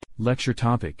Lecture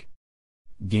topic: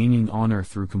 Gaining honor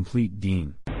through complete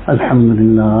deen.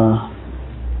 Alhamdulillah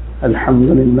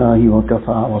wa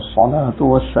kafa wa salatu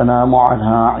wa salamu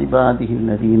ala ibadihi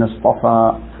alladhina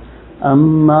istafa.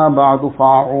 Amma ba'du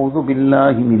fa'a'udhu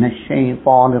billahi minash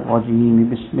shaytanir rajim.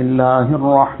 Bismillahir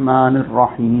rahmanir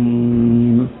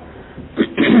rahim.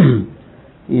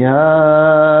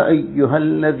 Ya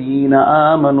ayyuhalladhina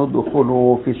amanu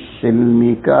udkhulu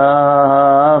fis-silmi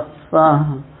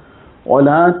kaffah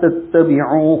ولا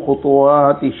تتبعوا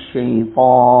خطوات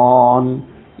الشيطان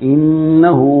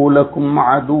إنه لكم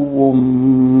عدو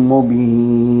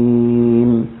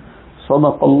مبين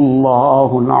صدق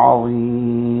الله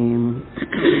العظيم.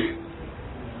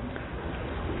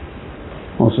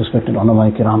 Most respected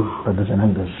ulama kiram, brothers and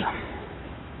elders,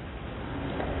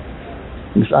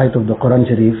 this ayat of the Quran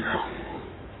Sharif,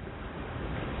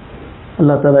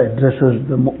 Allah Ta'ala addresses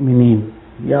the mu'mineen,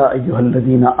 Ya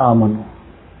ayyuhalladhina amanu.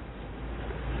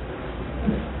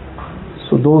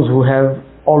 So those who have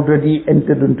already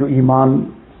entered into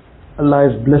Iman,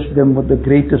 Allah has blessed them with the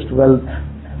greatest wealth.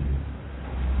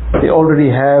 They already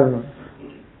have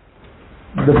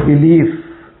the belief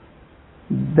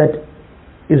that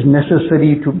is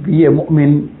necessary to be a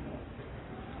mu'min.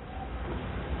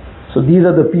 So these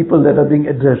are the people that are being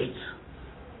addressed.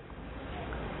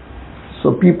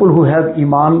 So people who have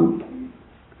Iman,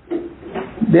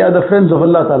 they are the friends of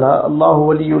Allah Ta'ala.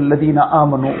 Allahu waliyul ladina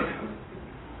amanu.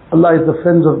 Allah is the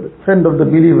friend of the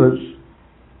believers.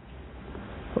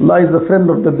 Allah is the friend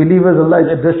of the believers. Allah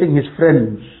is addressing His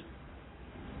friends.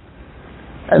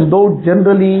 And though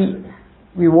generally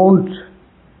we won't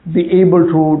be able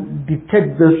to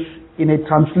detect this in a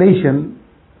translation,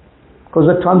 because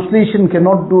a translation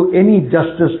cannot do any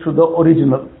justice to the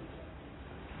original,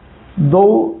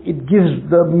 though it gives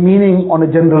the meaning on a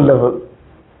general level.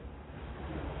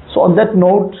 So on that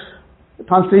note, the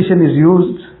translation is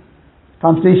used.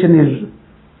 Translation is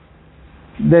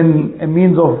then a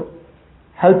means of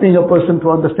helping a person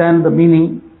to understand the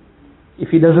meaning if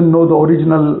he doesn't know the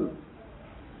original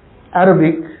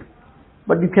Arabic,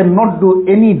 but you cannot do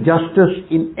any justice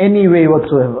in any way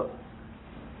whatsoever.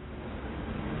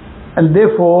 And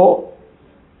therefore,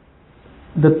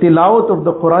 the tilawat of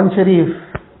the Quran Sharif,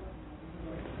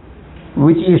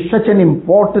 which is such an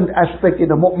important aspect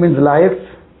in a mu'min's life,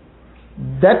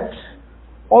 that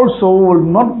also will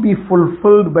not be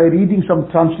fulfilled by reading some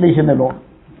translation alone.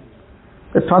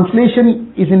 The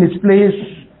translation is in its place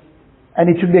and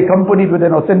it should be accompanied with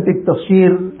an authentic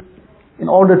tafsir in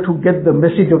order to get the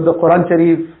message of the Quran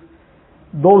Sharif.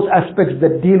 Those aspects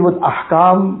that deal with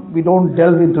ahkam, we don't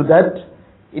delve into that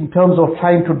in terms of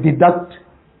trying to deduct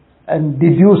and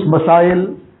deduce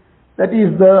masail. That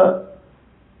is the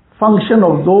function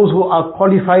of those who are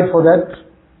qualified for that.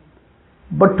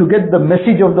 But to get the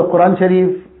message of the Quran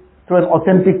Sharif through an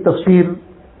authentic tafsir,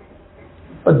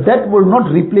 but that will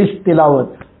not replace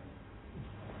tilawat.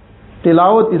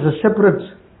 Tilawat is a separate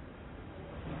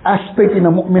aspect in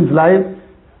a mu'min's life.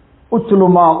 Utlu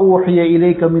ma uhiya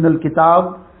ilayka min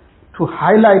al-kitab. To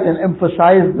highlight and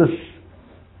emphasize this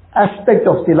aspect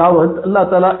of tilawat, Allah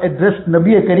Ta'ala addressed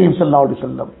Nabi Kareem sallallahu alaihi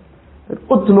wasallam.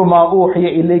 Utlu ma uhiya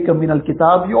ilayka min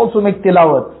al-kitab. You also make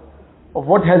tilawat of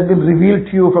what has been revealed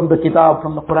to you from the kitab,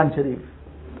 from the Quran Sharif.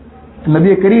 And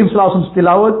Nabi Kareem sallallahu alaihi wasallam's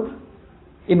tilawat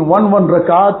in one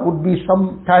rakat would be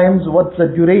sometimes what's the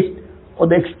duration or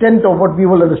the extent of what we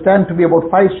will understand to be about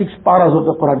 5-6 paras of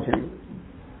the Quran Sharif.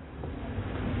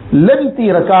 Lengthy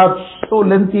rakats, so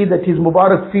lengthy that his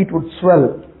Mubarak feet would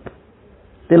swell.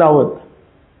 Tilawat.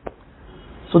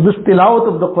 So this tilawat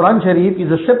of the Quran Sharif is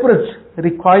a separate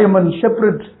requirement,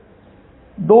 separate,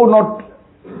 though not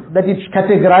that it's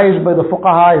categorized by the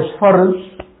fuqaha as farz,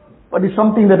 but it's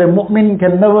something that a mu'min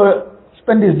can never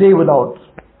spend his day without.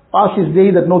 Pass his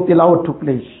day that no tilawat took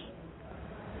place.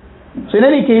 So in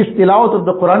any case, tilawat of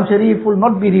the Quran Sharif will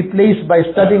not be replaced by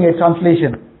studying a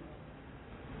translation.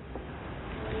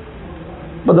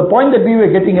 But the point that we were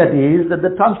getting at is that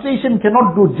the translation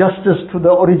cannot do justice to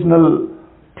the original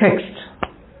text.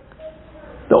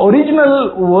 The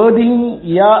original wording,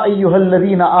 Ya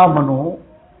ayyuhalladhina amanu,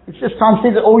 it's just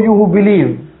translated, oh you who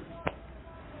believe.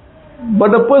 But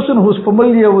a person who's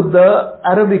familiar with the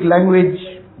Arabic language,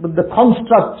 with the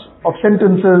construct of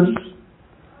sentences,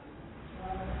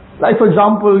 like for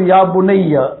example, Ya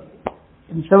bunayya,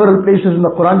 in several places in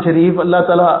the Quran Sharif, Allah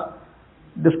Ta'ala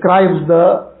describes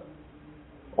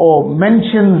or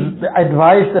mentions the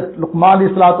advice that Luqman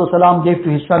alayhi salatu wasalam gave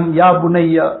to his son, Ya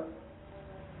bunayya.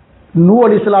 Nuh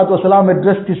alayhi salatu wasalam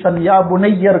addressed his son, Ya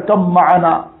bunayya kam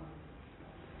ma'ana.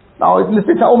 Now it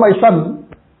says, oh my son,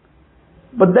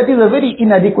 but that is a very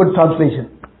inadequate translation.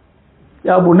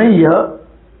 Ya bunayya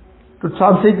to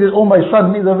translate this, "Oh my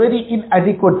son," is a very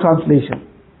inadequate translation.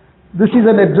 This is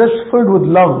an address filled with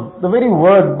love. The very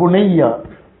word bunayya,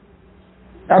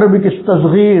 Arabic is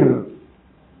tasghir,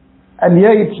 and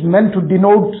here it's meant to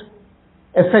denote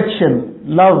affection,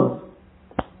 love.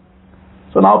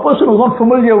 So now a person who's not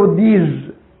familiar with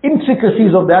these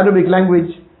intricacies of the Arabic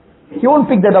language, he won't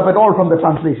pick that up at all from the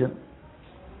translation.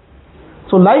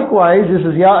 So likewise, this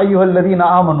is Ya ayyuhal ladhina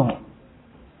amanu.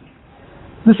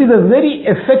 This is a very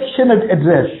affectionate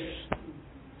address.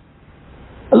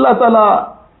 Allah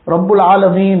Ta'ala, Rabbul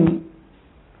Alameen,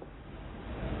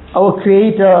 our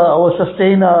creator, our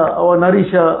sustainer, our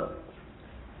nourisher.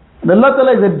 And Allah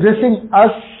Ta'ala is addressing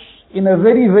us in a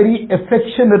very, very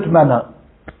affectionate manner.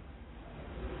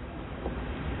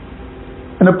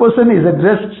 When a person is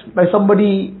addressed by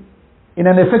somebody in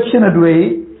an affectionate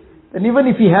way, then even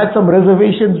if he had some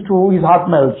reservations too, his heart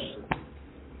melts.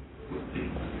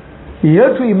 We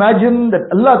have to imagine that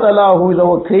Allah Ta'ala, who is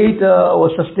our creator, our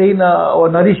sustainer,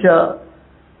 our nourisher,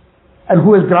 and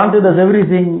who has granted us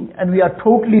everything, and we are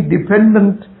totally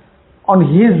dependent on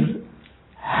His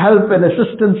help and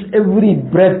assistance every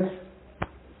breath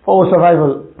for our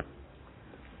survival.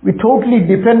 We totally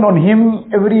depend on Him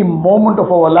every moment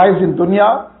of our lives in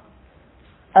dunya,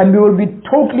 and we will be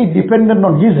totally dependent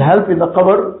on His help in the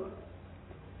qabr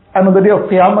and on the day of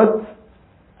Qiyamah,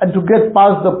 and to get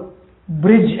past the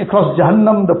bridge across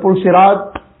Jahannam, the Pul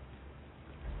Sirat,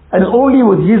 and only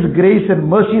with His grace and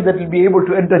mercy that we'll be able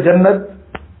to enter Jannat.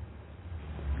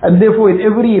 And therefore in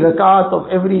every rakat of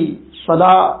every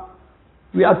salah,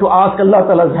 we are to ask Allah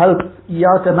Ta'ala's help.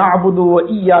 Iyaka na'budu wa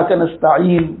iyaka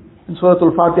nasta'een. In Surah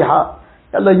Al-Fatiha,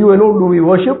 Allah, you alone do we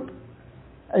worship,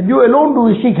 and you alone do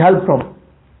we seek help from,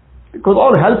 because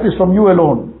all help is from you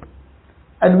alone,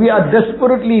 and we are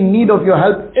desperately in need of your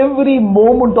help every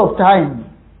moment of time.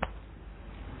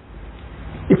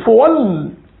 If for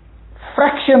one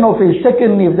fraction of a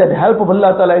second, if that help of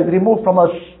Allah Ta'ala is removed from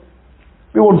us,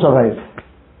 we won't survive.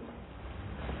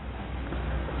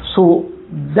 So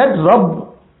that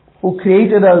Rabb who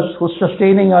created us, who's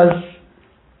sustaining us,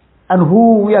 and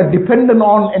who we are dependent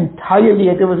on entirely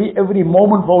at every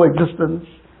moment of our existence,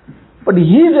 but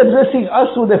He is addressing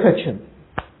us with affection.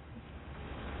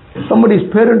 Somebody's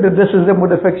parent addresses them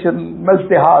with affection, melts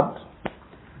their heart.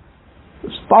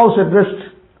 Spouse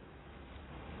addressed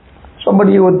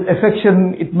somebody with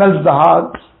affection, it melts the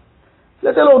heart.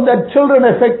 Let alone that children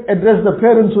address the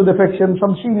parents with affection,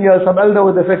 some senior, some elder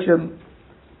with affection,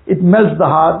 it melts the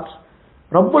heart.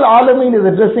 Rabbul Alameen is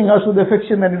addressing us with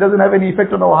affection, and it doesn't have any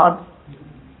effect on our heart.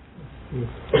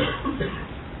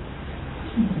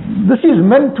 This is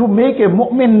meant to make a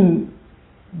mu'min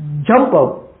jump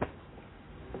up.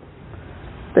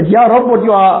 That, Ya Rabb, what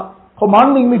you are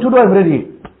commanding me to do, I'm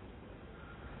ready.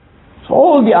 So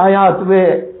all the ayat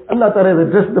where Allah Ta'ala has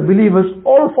addressed the believers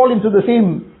all fall into the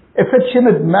same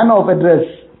affectionate manner of address.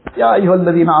 Ya ayyuhal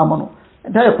ladhina amanu.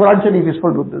 Entire Quran Sharif is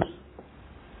filled with this.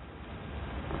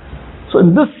 So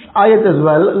in this ayat as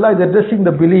well, Allah is addressing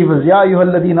the believers, Ya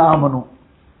ayyuhal ladhina amanu.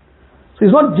 So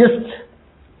it's not just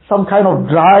some kind of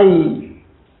dry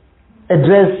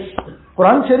address.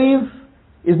 Quran Sharif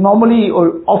is normally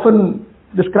or often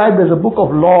described as a book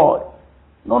of law.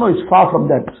 No, it's far from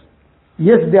that.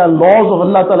 Yes, there are laws of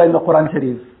Allah Ta'ala in the Quran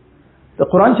Sharif. The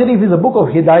Quran Sharif is a book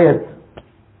of hidayat.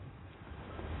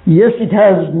 Yes, it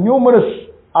has numerous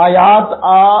ayat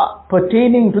are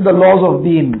pertaining to the laws of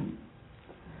deen.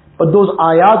 But those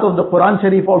ayat of the Quran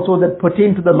Sharif also that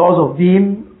pertain to the laws of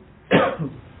deen,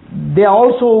 they are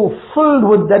also filled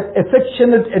with that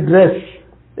affectionate address.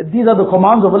 That these are the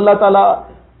commands of Allah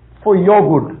Ta'ala for your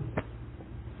good.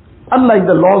 Unlike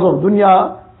the laws of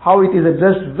dunya, how it is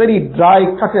addressed very dry,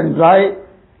 cut and dry.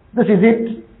 This is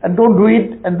it, and don't do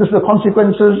it, and this is the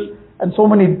consequences, and so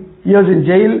many years in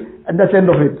jail, and that's the end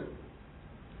of it.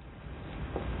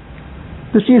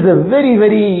 This is a very,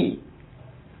 very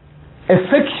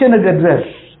affectionate address.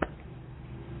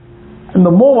 And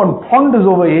the more one ponders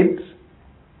over it,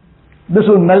 this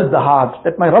will melt the heart,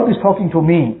 that my Rabb is talking to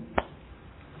me.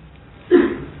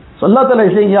 So Allah Ta'ala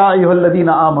is saying, Ya ayyuhal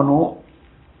ladhina amanu,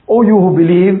 O you who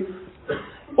believe,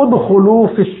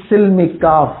 udkhulu fis silmi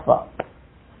kaffa.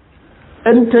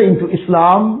 Enter into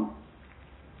Islam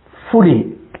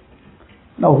fully.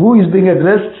 Now who is being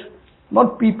addressed?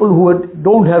 Not people who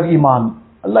don't have Iman.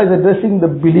 Allah is addressing the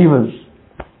believers.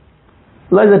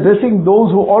 Allah is addressing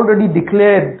those who already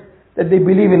declared that they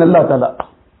believe in Allah Ta'ala.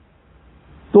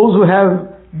 Those who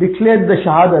have declared the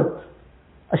shahadat,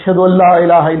 Ashhadu an la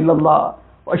ilaha illallah,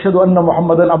 wa ashhadu anna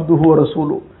Muhammadan abduhu wa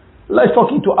rasuluh. Allah is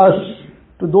talking to us,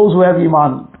 to those who have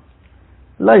Iman.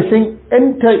 Allah is saying,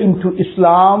 enter into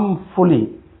Islam fully.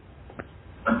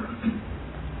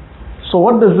 So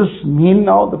what does this mean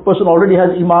now? The person already has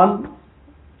Iman.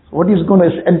 So what is going to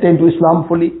enter into Islam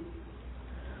fully?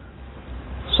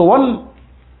 So one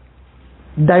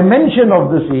dimension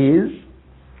of this is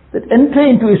that enter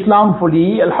into Islam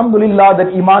fully, alhamdulillah,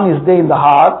 that Iman is there in the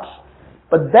heart,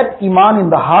 but that Iman in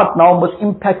the heart now must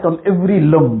impact on every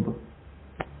limb.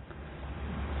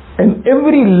 And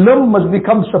every limb must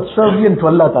become subservient to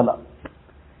Allah Ta'ala.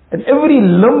 And every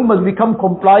limb must become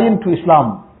compliant to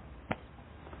Islam.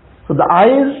 So the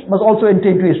eyes must also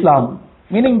enter into Islam.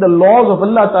 Meaning the laws of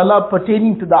Allah Ta'ala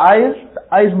pertaining to the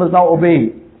eyes must now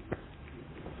obey.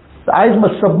 The eyes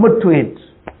must submit to it.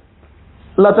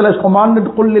 Allah Ta'ala has commanded,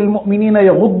 قُلْ لِلْمُؤْمِنِينَ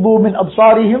يَغُضُّوا مِنْ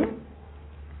أَبْصَارِهِمْ.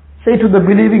 Say to the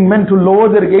believing men to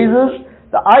lower their gazes.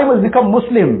 The eye must become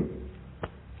Muslim.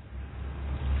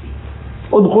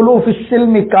 أُدْخُلُوا فِي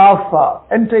السِّلْمِ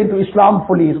كَافَّةً. Enter into Islam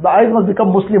fully. So the eyes must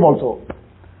become Muslim also.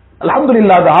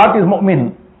 Alhamdulillah, the heart is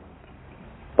mu'min.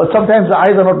 But sometimes the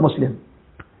eyes are not Muslim.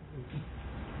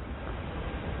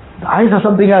 The eyes are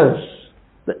something else.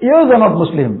 The ears are not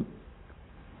Muslim.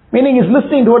 Meaning it's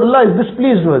listening to what Allah is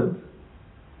displeased with.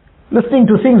 Listening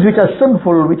to things which are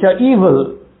sinful, which are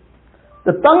evil.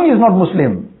 The tongue is not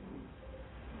Muslim.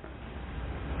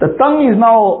 The tongue is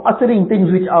now uttering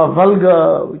things which are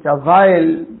vulgar, which are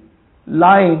vile,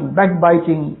 lying,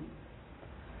 backbiting.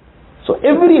 So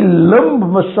every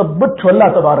limb must submit to Allah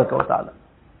Tabaraka wa Ta'ala.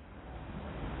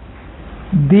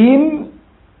 Deen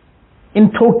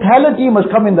in totality must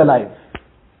come in the life.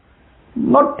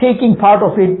 Not taking part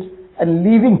of it and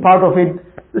leaving part of it.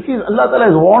 This is, Allah Ta'ala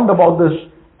has warned about this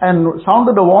and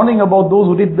sounded a warning about those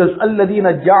who did this.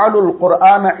 الَّذِينَ جَعَلُوا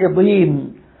الْقُرْآنَ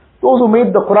عِضِينَ. Those who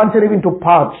made the Quran Sharif into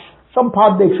parts. Some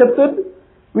part they accepted,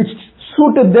 which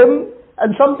suited them,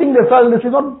 and something they felt, this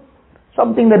is not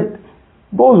something that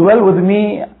goes well with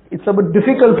me, it's a bit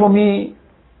difficult for me,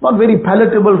 not very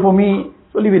palatable for me,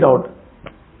 so leave it out.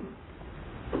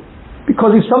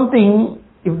 Because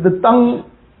if the tongue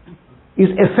is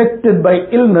affected by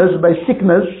illness, by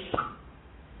sickness,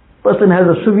 person has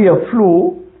a severe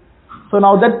flu, so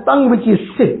now that tongue which is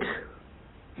sick,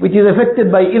 which is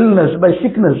affected by illness, by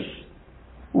sickness,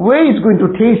 where is going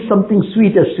to taste something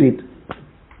sweet as sweet?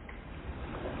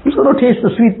 He's going to taste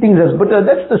the sweet things as bitter.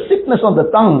 That's the sickness on the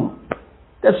tongue.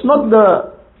 That's not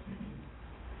the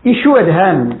issue at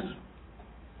hand.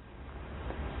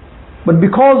 But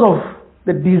because of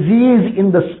the disease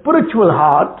in the spiritual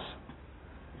heart,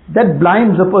 that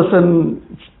blinds a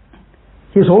person.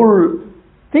 His whole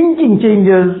thinking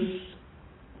changes,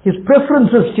 his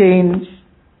preferences change.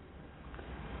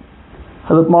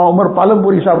 Hazrat Umar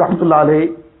Palampuri Sahib Rahmatullah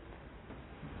Alayhi,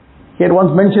 he had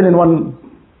once mentioned in one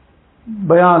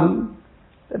bayan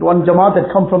that one Jamaat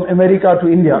had come from America to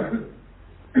India.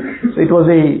 So it was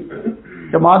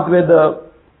a Jamaat where the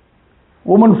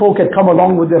women folk had come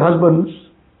along with their husbands.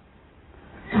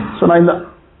 So now in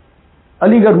the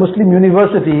Aligarh Muslim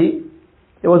University,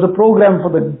 there was a program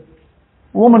for the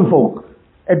women folk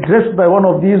addressed by one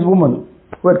of these women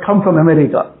who had come from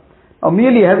America. Now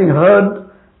merely having heard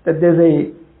that there's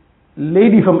a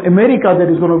lady from America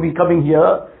that is going to be coming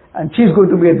here and she's going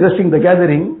to be addressing the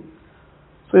gathering.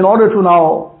 So in order to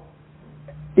now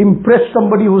impress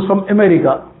somebody who's from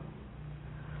America,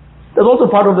 that's also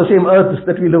part of the same earth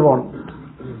that we live on.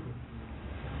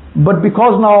 But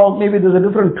because now maybe there's a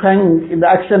different twang in the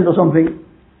accent or something,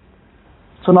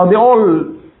 so now they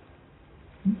all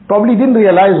probably didn't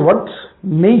realize what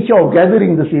nature of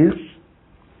gathering this is.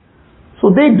 So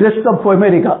they dressed up for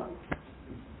America.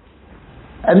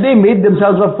 And they made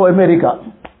themselves up for America.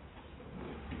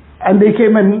 And they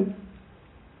came and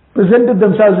presented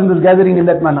themselves in this gathering in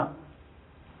that manner.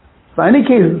 So in any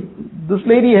case, this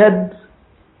lady had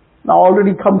now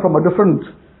already come from a different,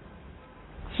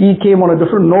 she came on a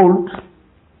different note.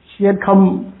 She had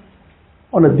come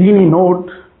on a deeni note.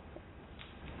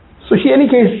 So she, in any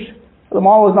case, the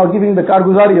Maha was now giving the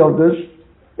karguzari of this.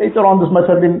 Later on this must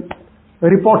have been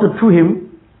reported to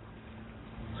him.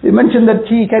 So he mentioned that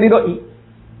she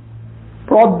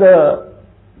brought the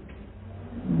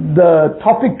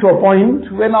topic to a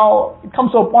point where now it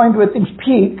comes to a point where things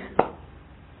peak.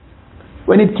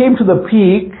 When it came to the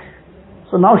peak,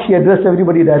 so now she addressed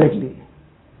everybody directly.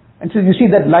 And says, you see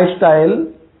that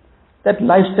lifestyle that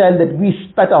we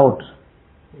spat out,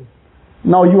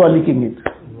 now you are licking it.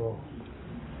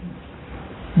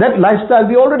 That lifestyle,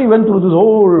 we already went through this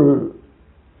whole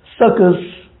circus,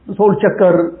 this whole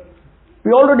chakkar.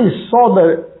 We already saw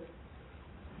the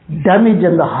damage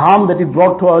and the harm that it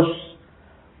brought to us.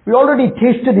 We already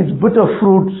tasted its bitter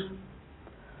fruits.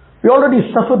 We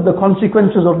already suffered the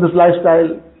consequences of this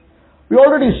lifestyle. We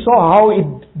already saw how it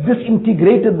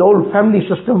disintegrated the whole family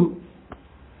system.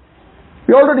 We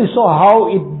We already saw how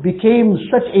it became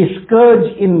such a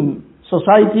scourge in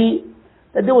society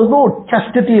that there was no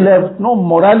chastity left, no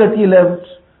morality left.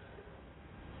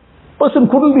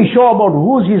 Person couldn't be sure about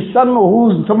who's his son or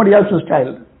who's somebody else's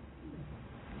child.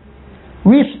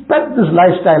 We spat this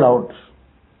lifestyle out.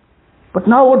 But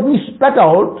now what we spat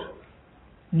out,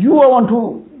 you want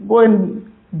to go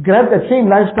and grab that same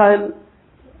lifestyle.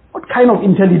 What kind of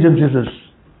intelligence is this?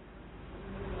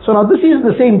 So now this is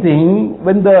the same thing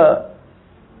when the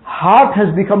heart has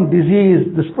become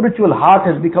diseased, the spiritual heart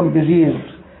has become diseased,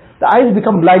 the eyes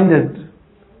become blinded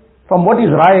from what is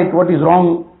right, what is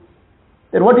wrong.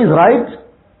 Then what is right,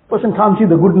 person can't see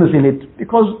the goodness in it.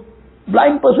 Because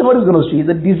blind person, what is going to see?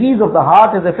 The disease of the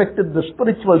heart has affected the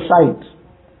spiritual sight.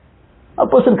 A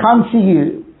person can't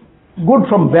see good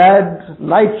from bad,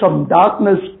 light from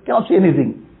darkness, cannot see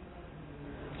anything.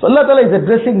 So Allah Ta'ala is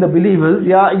addressing the believers,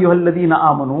 Ya ayyuhalladhina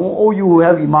amanu, O you who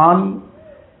have iman,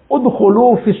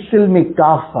 udkhulu fis silmi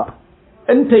kafa,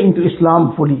 enter into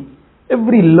Islam fully.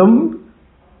 Every limb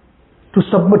to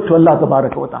submit to Allah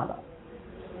Tabaraka wa Ta'ala.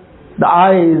 The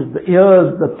eyes, the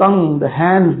ears, the tongue, the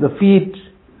hands, the feet,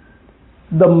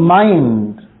 the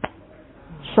mind.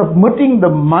 Submitting the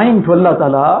mind to Allah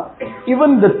Ta'ala,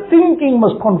 even the thinking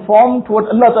must conform to what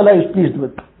Allah Ta'ala is pleased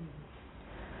with.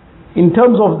 In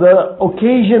terms of the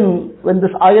occasion when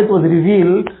this ayat was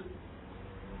revealed,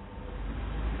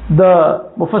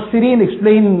 the Mufassirin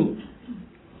explain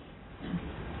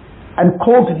and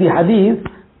quote the hadith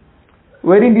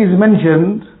wherein it is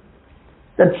mentioned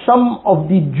that some of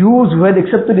the Jews who had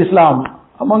accepted Islam,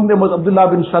 among them was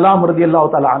Abdullah bin Salam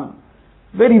radiallahu ta'ala an,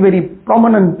 very, very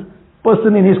prominent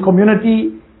person in his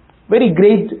community, very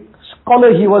great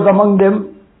scholar he was among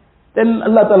them. Then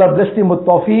Allah Ta'ala blessed him with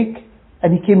tawfiq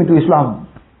and he came into Islam.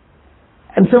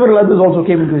 And several others also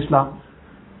came into Islam.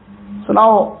 So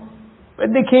now,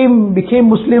 when they became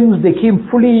Muslims, they came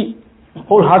fully,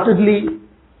 wholeheartedly.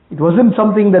 It wasn't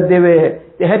something that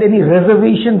they had any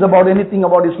reservations about anything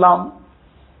about Islam.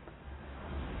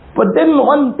 But then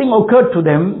one thing occurred to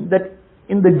them, that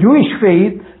in the Jewish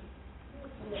faith,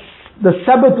 the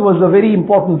Sabbath was a very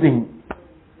important thing.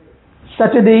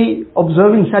 Saturday,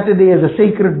 observing Saturday as a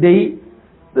sacred day,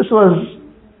 this was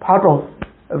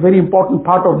a very important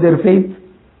part of their faith.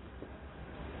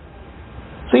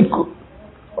 So it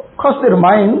crossed their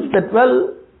minds that,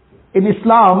 well, in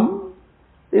Islam,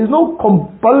 there is no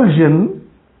compulsion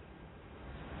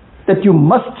that you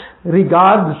must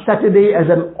regard Saturday as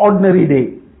an ordinary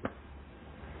day.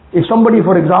 If somebody,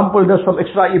 for example, does some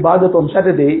extra ibadat on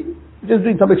Saturday, just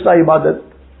doing some extra ibadat.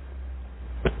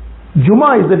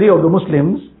 Jummah is the day of the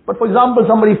Muslims, but for example,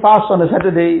 somebody fasts on a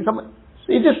Saturday, so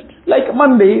it's just like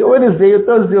Monday, or Wednesday, or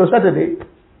Thursday, or Saturday.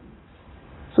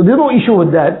 So there's no issue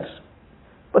with that.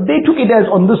 But they took it as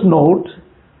on this note,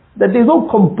 that there's no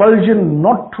compulsion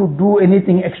not to do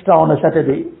anything extra on a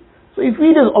Saturday. So if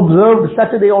we just observed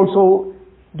Saturday also,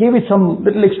 gave it some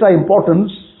little extra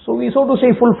importance, so we so to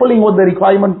say fulfilling what the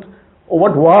requirement, or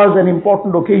what was an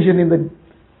important occasion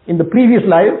in the previous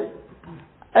life,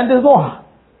 and there's no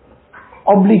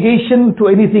obligation to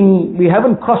anything, we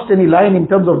haven't crossed any line in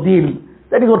terms of deen.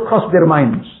 That is what crossed their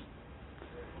minds.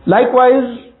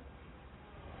 Likewise,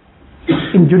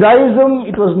 in Judaism,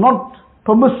 it was not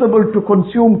permissible to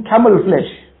consume camel flesh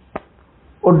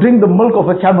or drink the milk of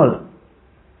a camel.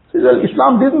 So well,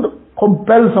 Islam didn't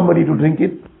compel somebody to drink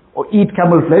it or eat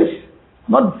camel flesh.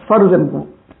 Not farz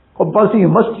and compulsory, you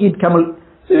must eat camel.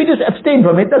 So we just abstain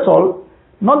from it, that's all.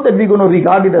 Not that we're going to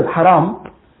regard it as haram,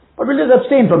 but we'll just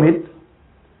abstain from it.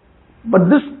 But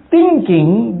this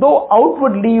thinking, though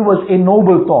outwardly was a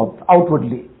noble thought,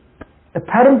 outwardly,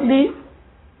 apparently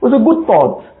was a good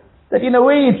thought, that in a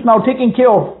way it's now taking care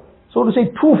of, so to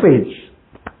say, two faiths.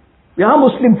 We are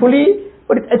Muslim fully,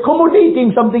 but it's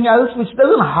accommodating something else which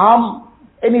doesn't harm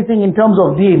anything in terms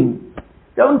of deen.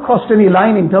 They haven't crossed any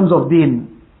line in terms of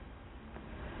deen.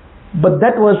 But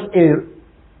that was a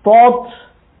thought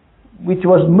which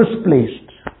was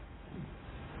misplaced.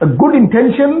 A good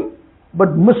intention,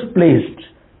 but misplaced.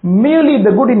 Merely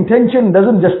the good intention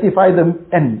doesn't justify the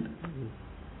end.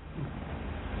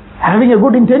 Having a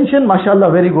good intention,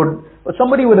 mashallah, very good. But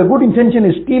somebody with a good intention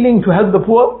is stealing to help the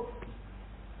poor.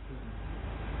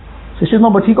 So she says,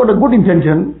 no, but he got a good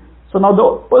intention. So now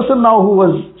the person now who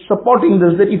was supporting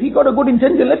this, that if he got a good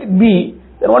intention, let it be.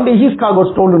 Then one day his car got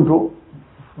stolen too.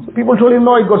 So people told him,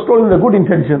 no, it got stolen with a good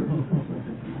intention.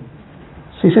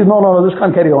 So he says, no, this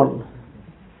can't carry on.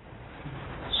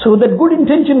 So that good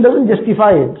intention doesn't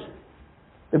justify it.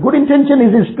 The good intention is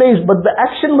its place, but the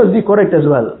action must be correct as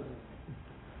well.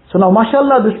 So now,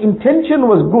 mashallah, this intention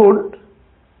was good,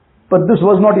 but this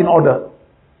was not in order.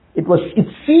 It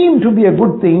seemed to be a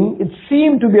good thing, it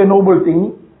seemed to be a noble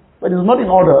thing, but it was not in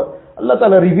order. Allah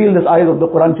Ta'ala revealed this ayah of the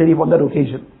Quran Sharif on that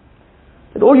occasion.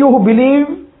 That, oh, you who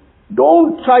believe,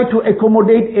 don't try to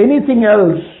accommodate anything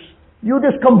else. You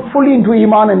just come fully into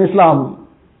Iman and Islam.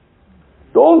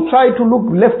 Don't try to look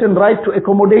left and right to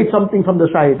accommodate something from the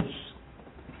sides.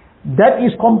 That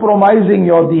is compromising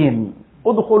your deen.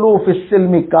 Udkhulu fis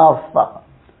silmi kaffa.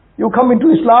 You come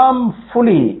into Islam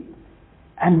fully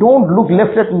and don't look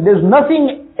left and there's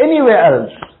nothing anywhere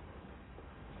else.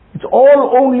 It's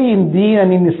all only in deen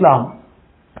and in Islam.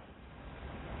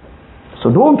 So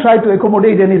don't try to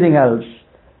accommodate anything else.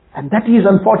 And that is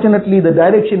unfortunately the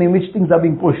direction in which things are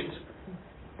being pushed.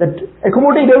 That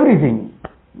accommodate everything.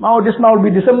 Just now will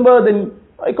be December, then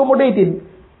accommodate it.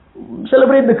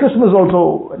 Celebrate the Christmas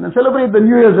also, and then celebrate the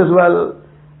New Year's as well.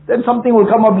 Then something will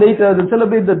come up later, then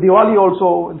celebrate the Diwali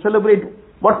also, and celebrate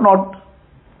whatnot.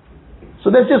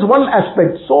 So that's just one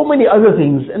aspect, so many other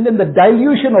things, and then the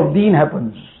dilution of deen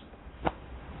happens.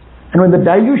 And when the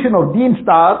dilution of deen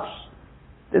starts,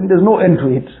 then there's no end to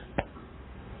it.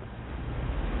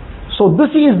 So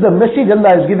this is the message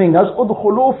Allah is giving us,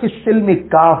 Udkhulu fis silmi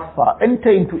kaffa.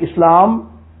 Enter into Islam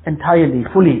entirely,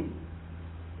 fully.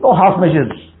 No half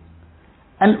measures.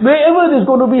 And wherever there's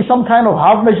going to be some kind of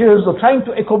half measures or trying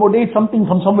to accommodate something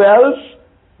from somewhere else,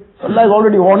 Allah is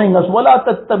already warning us, وَلَا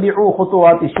تَتَّبِعُوا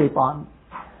خُطُوَاتِ الشَّيْطَانِ.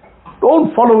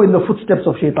 Don't follow in the footsteps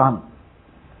of shaitan.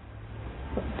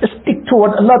 Just stick to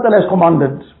what Allah Ta'ala has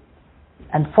commanded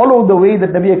and follow the way that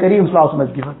Nabi Kareem Sallallahu Alaihi Wasallam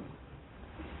has given.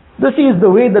 This is the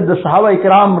way that the Sahaba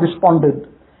Ikram responded.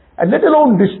 And let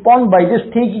alone respond by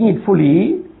just taking it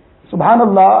fully,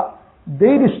 subhanallah,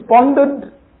 they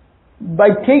responded by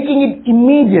taking it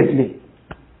immediately.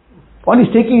 One is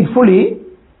taking it fully,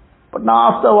 but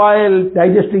now after a while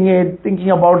digesting it, thinking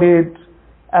about it,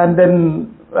 and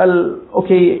then, well,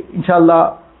 okay,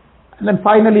 inshallah, and then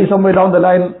finally somewhere down the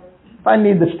line,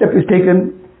 finally the step is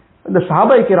taken. And the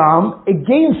Sahaba Ikram,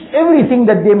 against everything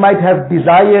that they might have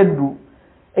desired,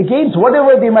 against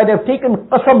whatever they might have taken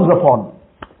qasams upon.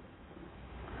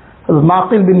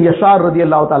 Maqil bin Yasar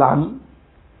radiallahu ta'ala anhu,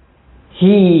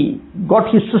 he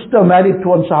got his sister married to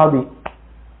one Sahabi.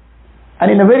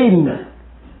 And in a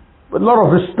with a lot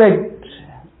of respect,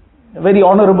 a very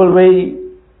honorable way,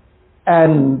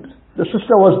 and the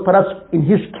sister was perhaps in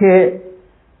his care,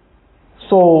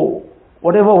 so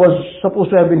whatever was supposed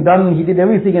to have been done, he did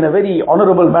everything in a very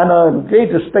honorable manner, and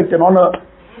great respect and honor.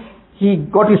 He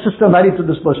got his sister married to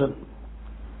this person.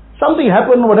 Something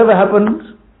happened, whatever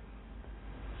happened,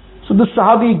 so this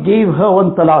Sahabi gave her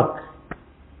one talaq.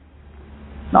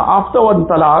 Now after one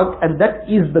talaq, and that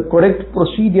is the correct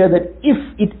procedure, that if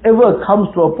it ever comes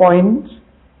to a point,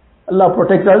 Allah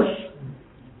protect us,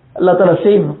 Allah Ta'ala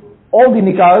save all the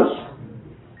nikahs,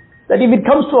 that if it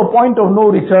comes to a point of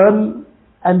no return,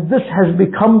 and this has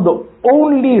become the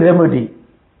only remedy,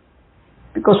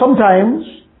 because sometimes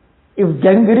if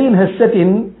gangrene has set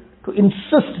in, to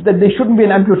insist that there shouldn't be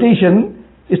an amputation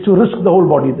is to risk the whole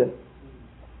body then.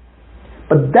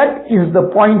 But that is the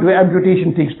point where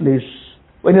amputation takes place,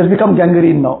 when it has become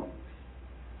gangrene now.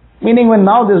 Meaning when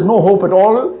now there's no hope at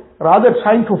all, rather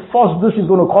trying to force this is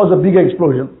going to cause a bigger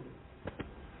explosion.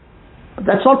 But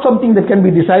that's not something that can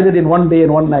be decided in one day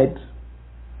and one night.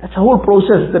 That's a whole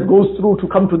process that goes through to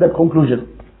come to that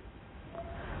conclusion.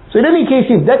 So in any case,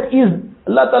 if that is,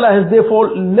 Allah Ta'ala has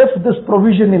therefore left this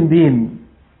provision in deen.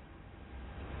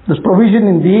 This provision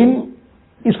in deen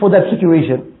is for that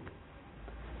situation.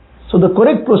 So the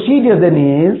correct procedure then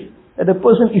is that a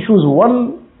person issues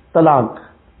one talaq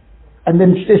and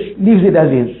then leaves it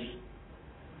as is.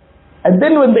 And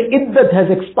then when the iddat has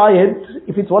expired,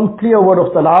 if it's one clear word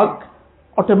of talaq,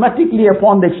 automatically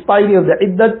upon the expiry of the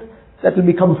iddat, that will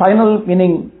become final,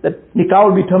 meaning that nikah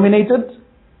will be terminated.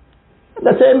 And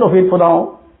that's the end of it for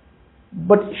now.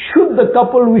 But should the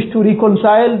couple wish to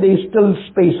reconcile, there is still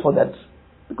space for that,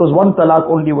 because one talaq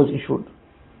only was issued.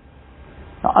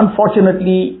 Now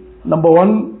unfortunately, number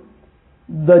one,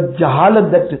 the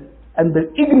jahalat and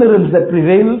the ignorance that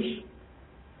prevails,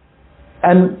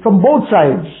 and from both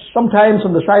sides, sometimes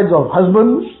on the sides of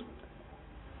husbands,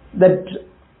 that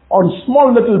on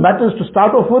small little matters to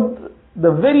start off with,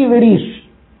 the very, very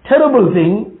terrible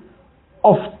thing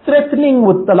of threatening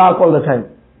with talaq all the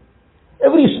time.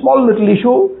 Every small little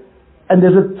issue, and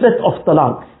there's a threat of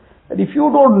talaq. And if you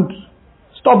don't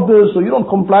stop this, or you don't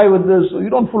comply with this, or you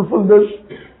don't fulfill this,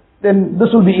 then this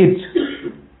will be it.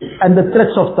 And the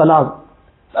threats of talaq.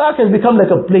 Talaq has become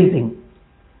like a plaything.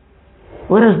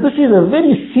 Whereas this is a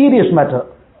very serious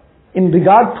matter in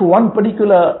regard to one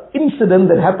particular incident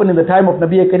that happened in the time of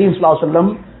Nabi Kareem Sallallahu Alaihi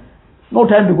Wasallam. No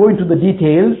time to go into the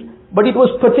details, but it was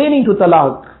pertaining to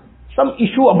talaq. some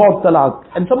issue about talaq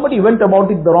and somebody went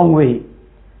about it the wrong way,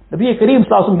 Nabi Kareem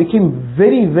Sallallahu became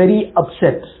very, very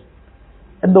upset.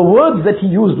 And the words that he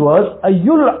used was,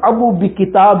 Ayul Abu bi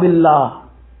Kitabillah.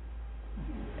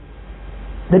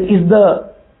 That is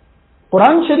the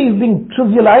Quran Sharif being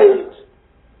trivialized?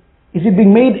 Is it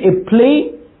being made a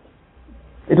play?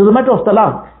 It was a matter of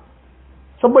talaq.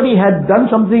 Somebody had done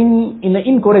something in an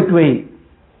incorrect way.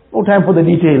 No time for the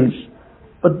details.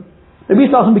 But Nabi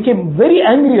Sallallahu became very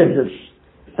angry at this.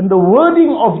 And the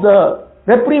wording of the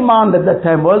reprimand at that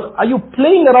time was, are you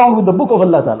playing around with the book of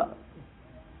Allah Ta'ala?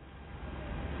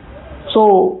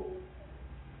 So,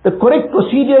 the correct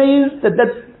procedure is that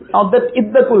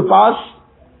iddat will pass,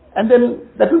 and then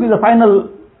that will be the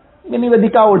final, meaning the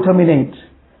nikah will terminate.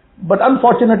 But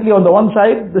unfortunately on the one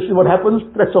side, this is what happens,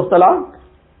 threats of talaq.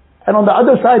 And on the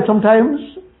other side, sometimes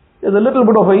there's a little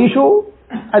bit of an issue,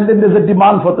 and then there's a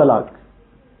demand for talaq.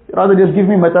 Rather just give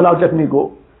me my talaq, let me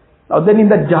go. Now then in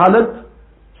that jahalat,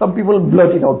 some people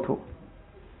blurt it out too.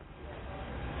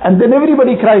 And then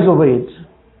everybody cries over it.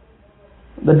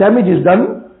 The damage is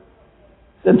done.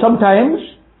 Then sometimes,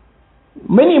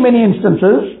 many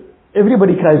instances,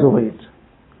 everybody cries over it.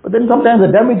 But then sometimes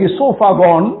the damage is so far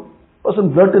gone,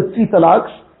 person blurted 3 talaqs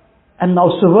and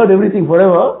now severed everything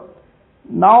forever.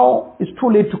 Now it's too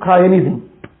late to cry anything.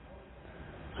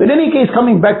 So in any case,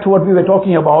 coming back to what we were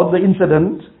talking about, the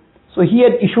incident, so he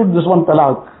had issued this one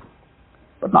talaq.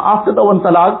 But now after the one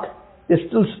talaq, there's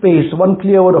still space, one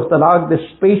clear word of talaq, there's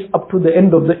space up to the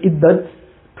end of the iddat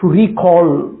to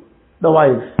recall the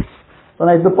wife. So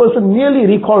now if the person merely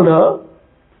recalled her,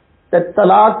 that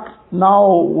talaq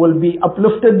now will be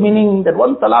uplifted, meaning that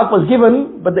one talaq was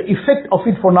given, but the effect of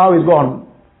it for now is gone.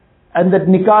 And that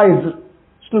nikah is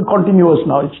still continuous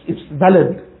now, it's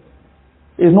valid.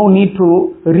 There is no need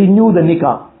to renew the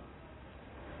nikah.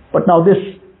 But now this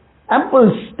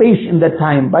ample space in that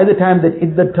time, by the time that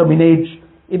iddat terminates,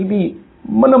 it will be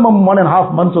minimum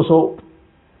 1.5 months or so.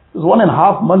 Because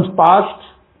 1.5 months passed,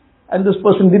 and this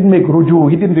person didn't make ruju,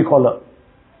 he didn't recall her.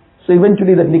 So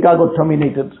eventually that nikah got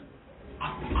terminated.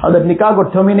 Now that nikah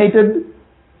got terminated,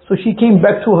 so she came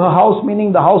back to her house,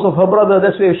 meaning the house of her brother,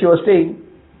 that's where she was staying.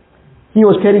 He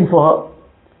was caring for her.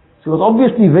 She was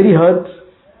obviously very hurt.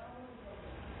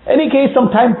 Any case, some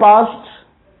time passed,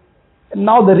 and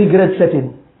now the regret set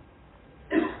in.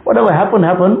 Whatever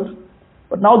happened,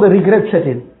 but now the regret set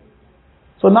in.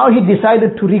 So now he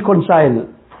decided to reconcile.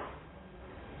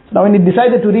 Now when he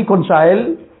decided to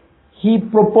reconcile, he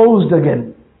proposed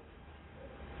again.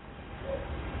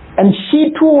 And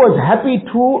she too was happy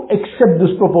to accept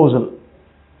this proposal.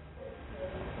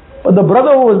 But the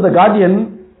brother who was the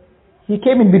guardian, he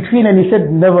came in between and he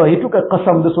said never. He took a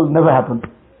qasam, this will never happen.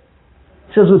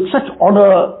 He says, with such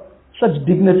honor, such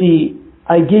dignity,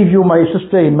 I gave you my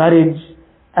sister in marriage.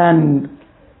 And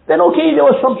then okay, there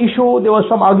was some issue, there was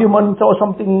some argument, there was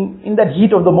something in that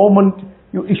heat of the moment,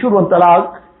 you issued one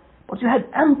talaq, but you had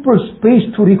ample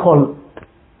space to recall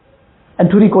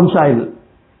and to reconcile.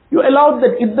 You allowed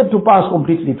that iddat to pass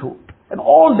completely too. And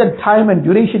all that time and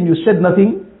duration you said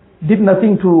nothing, did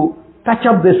nothing to patch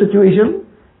up the situation.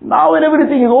 Now when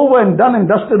everything is over and done and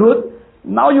dusted with,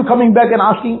 now you're coming back and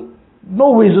asking,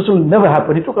 no ways, this will never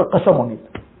happen. He took a qasam on it.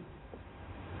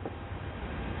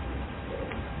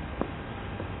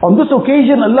 On this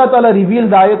occasion, Allah Ta'ala revealed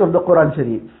the ayat of the Quran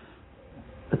Sharif.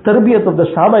 The tarbiyat of the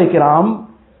Sahaba Kiram,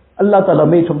 Allah Ta'ala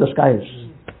made from the skies.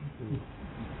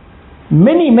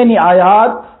 Many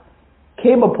ayat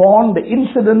came upon the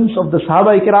incidents of the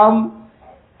Sahaba Kiram,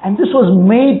 and this was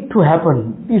made to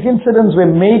happen. These incidents were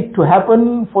made to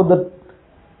happen for the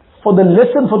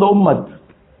lesson for the ummah.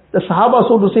 The Sahaba,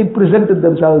 so to say, presented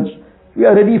themselves. We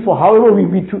are ready for however we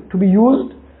be to be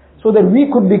used, so that we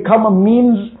could become a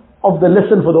means of the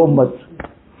lesson for the ummah.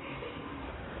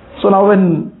 So now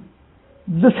when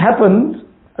this happened,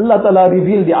 Allah Ta'ala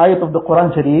revealed the ayat of the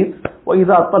Quran Sharif,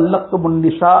 وَإِذَا طَلَّقْتُمُ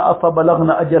النِّسَاءَ فَبَلَغْنَ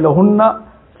أَجَلَهُنَّ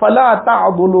فَلَا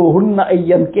تَعْضُلُوهُنَّ أَن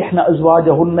يَنكِحْنَ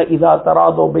أَزْوَاجَهُنَّ إِذَا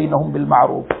تَرَاضَوْا بَيْنَهُم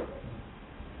بِالْمَعْرُوفِ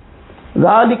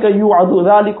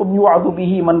ذَلِكُمْ يُوعَظُ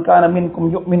بِهِ مَنْ كَانَ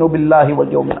مِنْكُمْ يُؤْمِنُ بِاللَّهِ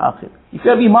وَالْيَوْمِ الْآخِرِ. If you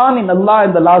have iman in Allah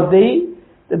and the last day,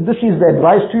 then this is the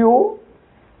advice to you,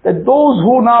 that those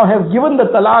who now have given the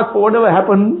talaq for whatever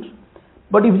happened,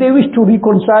 but if they wish to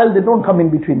reconcile, they don't come in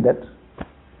between that.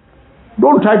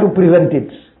 Don't try to prevent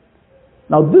it.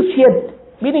 Now this yet,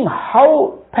 meaning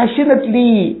how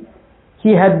passionately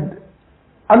he had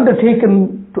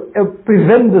undertaken to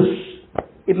prevent this,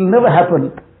 it will never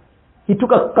happen. He took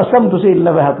a qasam to say it will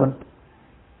never happen.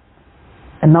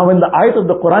 And now when the ayat of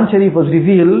the Quran Sharif was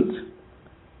revealed,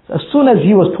 as soon as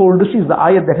he was told this is the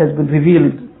ayat that has been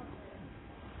revealed,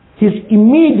 his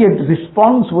immediate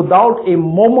response without a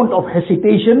moment of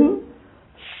hesitation,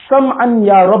 Sam'an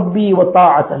ya Rabbi wa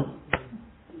ta'atan.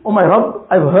 Oh my Rabb,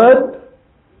 I've heard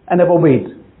and I've obeyed.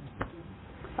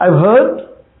 I've heard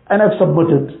and I've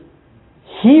submitted.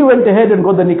 He went ahead and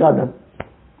got the nikah done.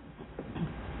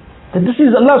 That this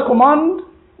is Allah's command,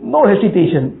 no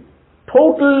hesitation.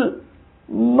 Total,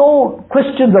 no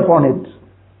questions upon it.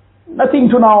 Nothing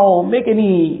to now make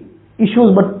any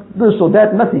issues but this or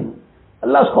that, nothing.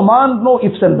 Allah's command, no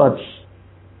ifs and buts.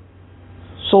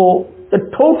 So, the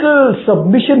total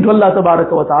submission to Allah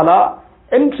Tabaraka wa Ta'ala,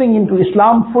 entering into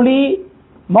Islam fully,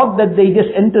 not that they just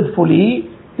entered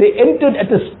fully, they entered at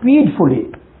a speed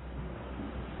fully.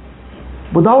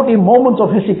 Without a moment of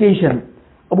hesitation.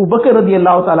 Abu Bakr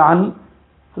radiallahu ta'ala an,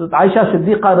 Hazrat Aisha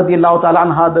Siddiqa radiallahu ta'ala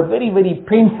anha, the very, very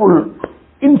painful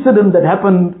incident that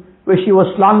happened where she was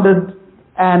slandered,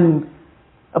 and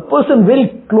a person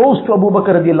very close to Abu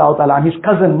Bakr radiallahu ta'ala an, his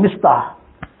cousin Mistah,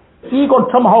 he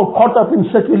got somehow caught up in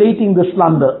circulating the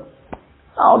slander.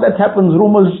 Now that happens,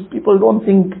 rumors, people don't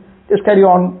think, just carry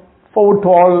on, forward to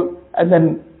all, and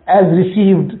then as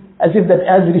received, as if that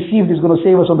as received is going to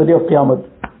save us on the day of Qiyamah.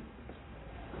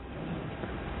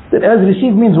 That as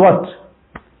received means what?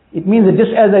 It means that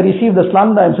just as I received the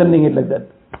slander, I'm sending it like that.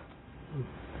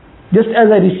 Just as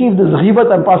I received the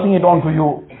ghibat, I'm passing it on to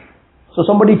you. So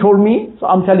somebody told me, so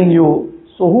I'm telling you.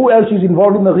 So who else is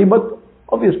involved in the ghibat?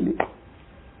 Obviously.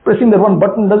 Pressing that one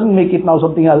button doesn't make it now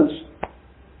something else.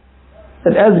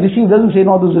 That as received doesn't say,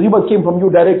 no, this ghibat came from you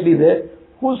directly there.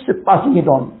 Who's passing it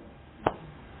on?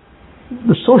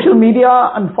 The social media,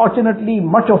 unfortunately,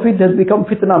 much of it has become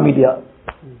fitna media.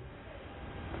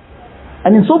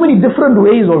 And in so many different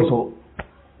ways also.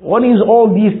 One is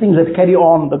all these things that carry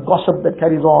on, the gossip that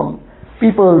carries on.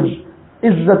 People's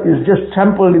izzat is just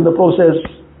trampled in the process.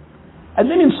 And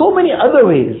then in so many other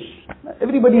ways.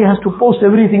 Everybody has to post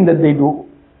everything that they do.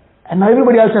 And now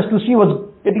everybody else has to see what's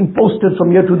getting posted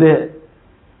from here to there.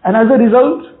 And as a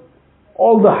result,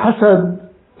 all the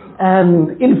hasad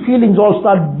and ill feelings all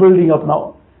start building up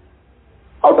now.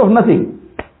 Out of nothing.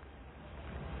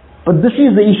 But this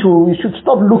is the issue. We should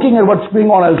stop looking at what's going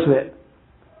on elsewhere.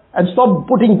 And stop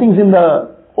putting things in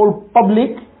the whole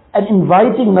public and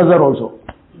inviting nazar also.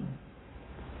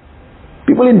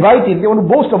 People invite it, they want to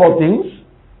boast about things.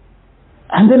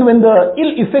 And then when the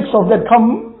ill effects of that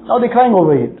come, now they're crying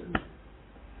over it.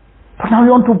 But now we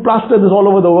want to plaster this all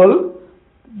over the world.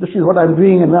 This is what I'm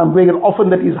doing and I'm doing it often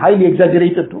that is highly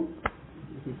exaggerated too.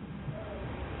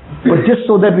 But just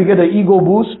so that we get an ego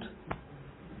boost.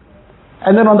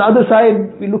 And then on the other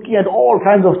side, we're looking at all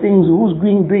kinds of things, who's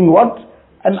doing what,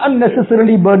 and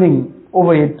unnecessarily burning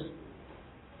over it.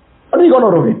 What do we got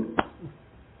out of it?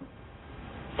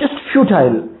 Just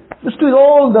futile. This is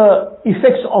all the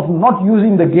effects of not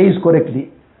using the gaze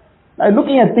correctly. Now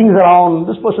looking at things around,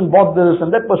 this person bought this, and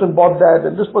that person bought that,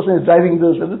 and this person is driving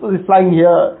this, and this person is flying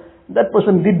here, that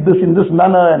person did this in this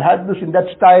manner, and had this in that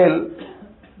style.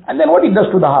 And then what it does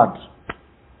to the heart.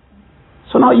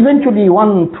 So now eventually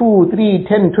 1, 2, 3,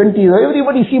 10, 20,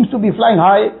 everybody seems to be flying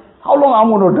high. How long am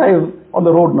I going to drive on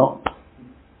the road now?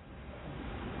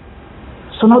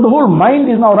 So now the whole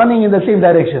mind is now running in the same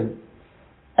direction.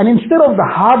 And instead of the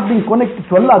heart being connected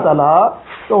to Allah Ta'ala,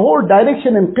 the whole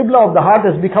direction and qibla of the heart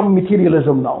has become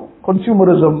materialism now.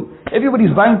 Consumerism.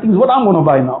 Everybody's buying things, what I'm going to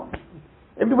buy now.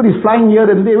 Everybody's flying here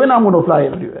and there, when I'm going to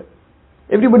fly everywhere.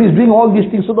 Everybody's doing all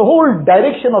these things. So the whole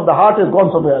direction of the heart has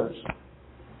gone somewhere else.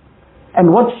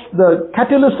 And what's the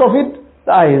catalyst of it?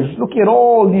 The eyes. Looking at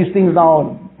all these things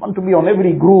now, want to be on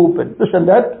every group and this and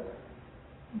that.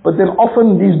 But then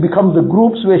often these become the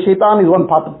groups where shaitan is one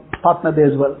partner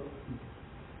there as well.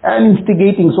 And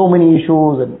instigating so many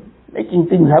issues and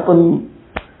making things happen.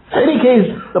 In any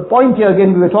case, the point here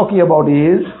again we were talking about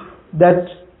is that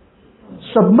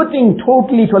submitting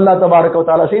totally to Allah Tabaraka wa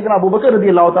Ta'ala. Sayyidina Abu Bakr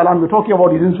radiallahu ta'ala, we're talking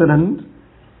about his incident.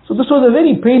 So this was a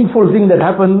very painful thing that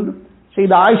happened.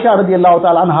 Sayyidah Aisha radiallahu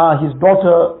ta'ala anha, his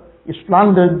daughter, is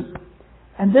slandered.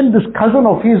 And then this cousin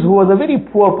of his who was a very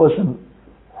poor person,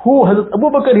 who Abu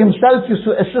Bakr himself used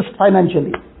to assist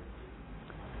financially.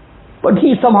 But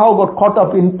he somehow got caught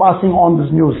up in passing on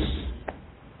this news.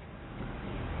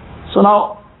 So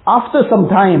now, after some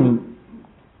time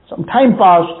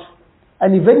passed,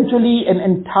 and eventually an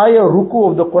entire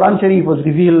ruku of the Quran Sharif was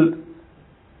revealed,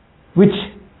 which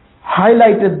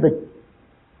highlighted the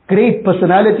great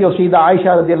personality of Sayyidah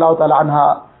Aisha radiallahu ta'ala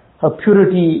anha, her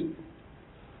purity.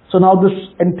 So now this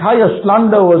entire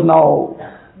slander was now,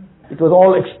 it was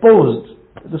all exposed.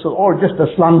 This was all just a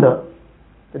slander.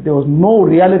 That there was no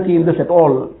reality in this at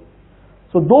all.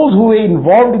 So those who were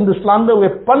involved in the slander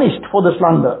were punished for the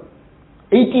slander.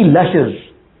 80 lashes.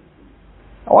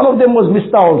 One of them was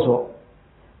Mista also.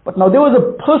 But now there was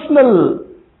a personal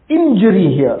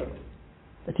injury here.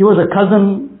 That he was a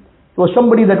cousin, he was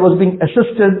somebody that was being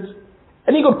assisted,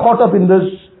 and he got caught up in this.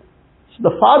 So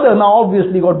the father now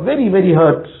obviously got very, very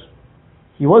hurt.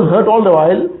 He was hurt all the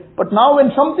while, but now when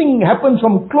something happens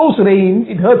from close range,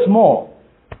 it hurts more.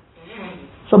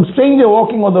 Some stranger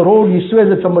walking on the road, he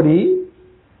swears at somebody.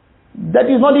 That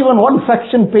is not even one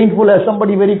fraction painful as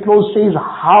somebody very close says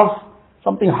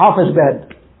something half as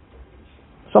bad.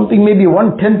 Something maybe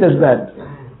 1/10 as bad.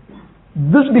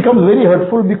 This becomes very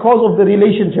hurtful because of the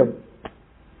relationship.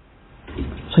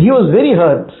 So he was very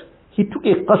hurt. He took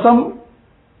a qasam.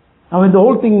 Now when the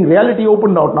whole thing, reality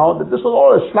opened out now, that this was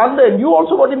all a slander and you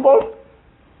also got involved.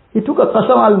 He took a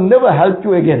qasam, I'll never help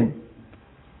you again.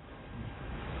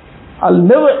 I'll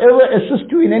never ever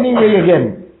assist you in any way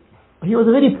again. He was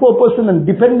a very poor person and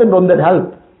dependent on that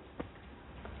help.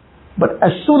 But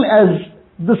as soon as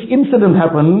this incident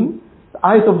happened, the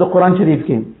ayat of the Quran Sharif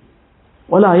came.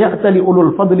 وَلَا يَأْتَلِ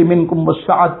أُولُو الْفَضْلِ مِنْكُمْ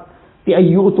وَالسَّعَةِ لِأَنْ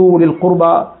يُؤْتُوا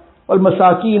لِلْقُرْبَى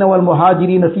وَالْمَسَاكِينَ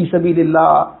وَالْمُهَاجِرِينَ فِي سَبِيلِ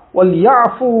اللَّهِ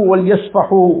وَلْيَعْفُوا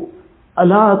وَلْيَصْفَحُوا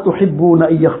أَلَا تُحِبُّونَ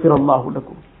أَنْ يَغْفِرَ اللَّهُ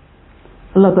لَكُمْ.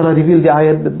 Allah Ta'ala revealed the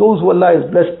ayat that those who Allah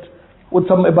has blessed with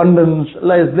some abundance,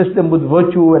 Allah has blessed them with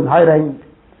virtue and high rank,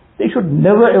 they should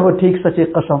never ever take such a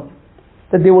qasam,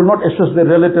 that they will not assist their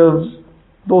relatives,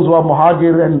 those who are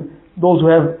muhajir and those who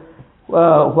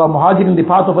are muhajir in the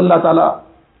path of Allah Ta'ala.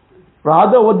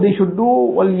 Rather what they should do,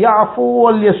 وَلْيَعْفُوا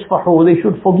وَلْيَصْفَحُوا, they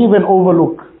should forgive and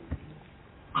overlook.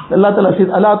 Allah Ta'ala says,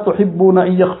 أَلَا تُحِبُّونَ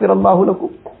أَن يَغْفِرَ اللَّهُ لَكُمْ.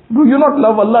 Do you not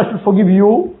love Allah should forgive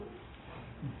you?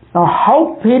 Now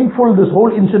how painful this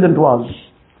whole incident was.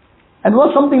 And it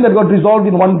was something that got resolved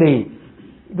in one day.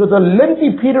 It was a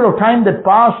lengthy period of time that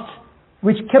passed,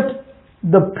 which kept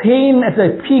the pain at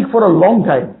a peak for a long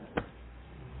time.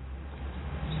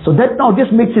 So that now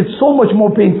just makes it so much more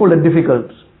painful and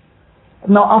difficult.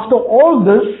 Now after all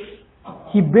this,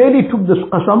 he barely took this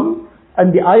qasam,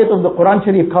 and the ayat of the Quran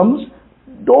Sharif comes,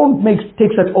 don't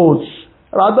take such oaths.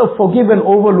 Rather forgive and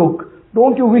overlook.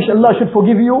 Don't you wish Allah should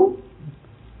forgive you?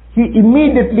 He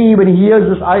immediately, when he hears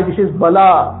this ayat, he says,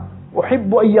 Bala,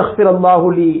 أحب أن يغفر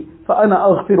الله لي فأنا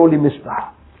أغفر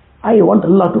لمستح. I want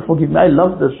Allah to forgive me. I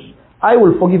love this. I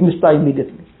will forgive Mistah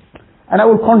immediately. And I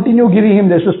will continue giving him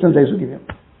the assistance I used to give him.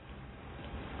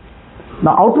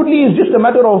 Now outwardly it's just a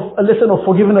matter of a lesson of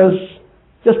forgiveness,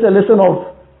 just a lesson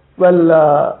of,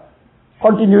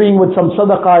 continuing with some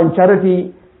sadaqah and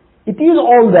charity. It is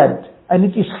all that, and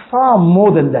it is far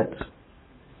more than that.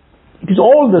 It is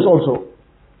all this also.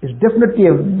 It's definitely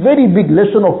a very big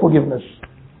lesson of forgiveness.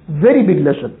 Very big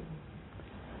lesson.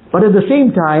 But at the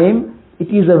same time, it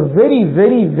is a very,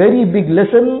 very, very big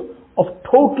lesson of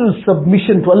total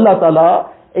submission to Allah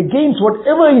Ta'ala against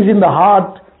whatever is in the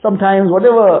heart, sometimes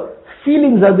whatever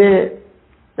feelings are there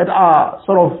that are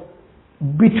sort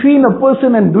of between a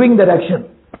person and doing that action.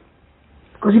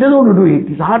 Because he doesn't want to do it.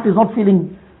 His heart is not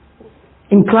feeling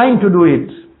inclined to do it.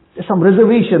 There's some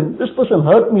reservation. This person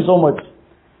hurt me so much.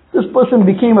 This person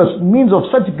became a means of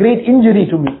such great injury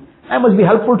to me. I must be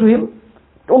helpful to him.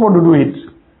 Don't want to do it.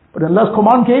 But when Allah's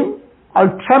command came,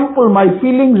 I'll trample my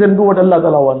feelings and do what Allah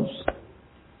Ta'ala wants.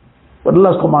 What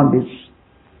Allah's command is.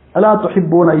 أَلَا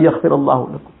تُحِبُّونَ أَن يَغْفِرَ اللَّهُ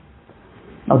لَكُمْ.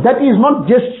 Now that is not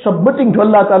just submitting to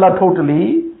Allah Ta'ala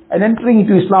totally and entering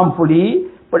into Islam fully,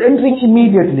 but entering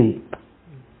immediately.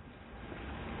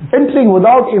 Entering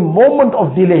without a moment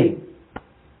of delay.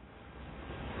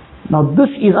 Now this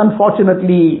is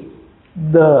unfortunately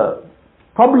the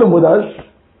problem with us,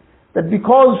 that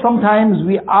because sometimes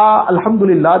we are,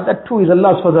 alhamdulillah, that too is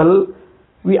Allah's fadl,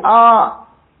 we are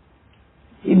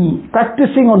in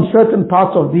practicing on certain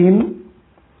parts of deen,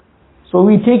 so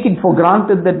we take it for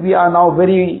granted that we are now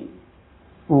very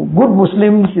good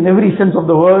Muslims in every sense of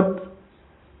the word,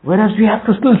 whereas we have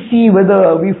to still see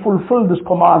whether we fulfill this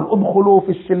command, udkhulu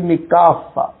fis silmi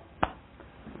kaffa.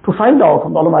 To find out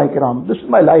from the ulama kiram, this is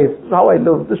my life, this is how I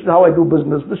live, this is how I do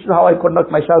business, this is how I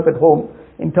conduct myself at home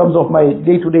in terms of my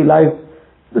day-to-day life.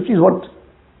 This is what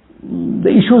the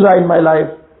issues are in my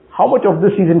life. How much of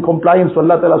this is in compliance with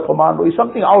Allah Ta'ala's command, or is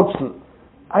something out still?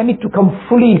 I need to come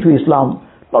fully into Islam,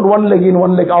 not one leg in,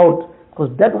 one leg out.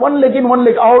 Because that one leg in, one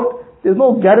leg out, there's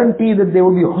no guarantee that there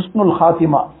will be husnul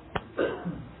khatima.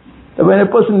 That when a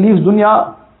person leaves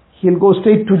dunya, he'll go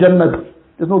straight to Jannah.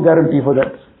 There's no guarantee for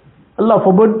that. Allah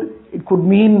forbid, it could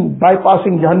mean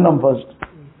bypassing Jahannam first.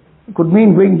 It could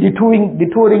mean going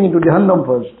detouring into Jahannam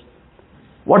first.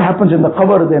 What happens in the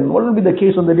qabr then? What will be the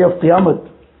case on the day of Qiyamah?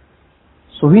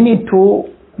 So we need to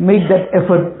make that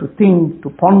effort to think, to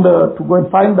ponder, to go and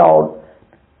find out,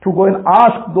 to go and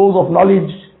ask those of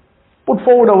knowledge,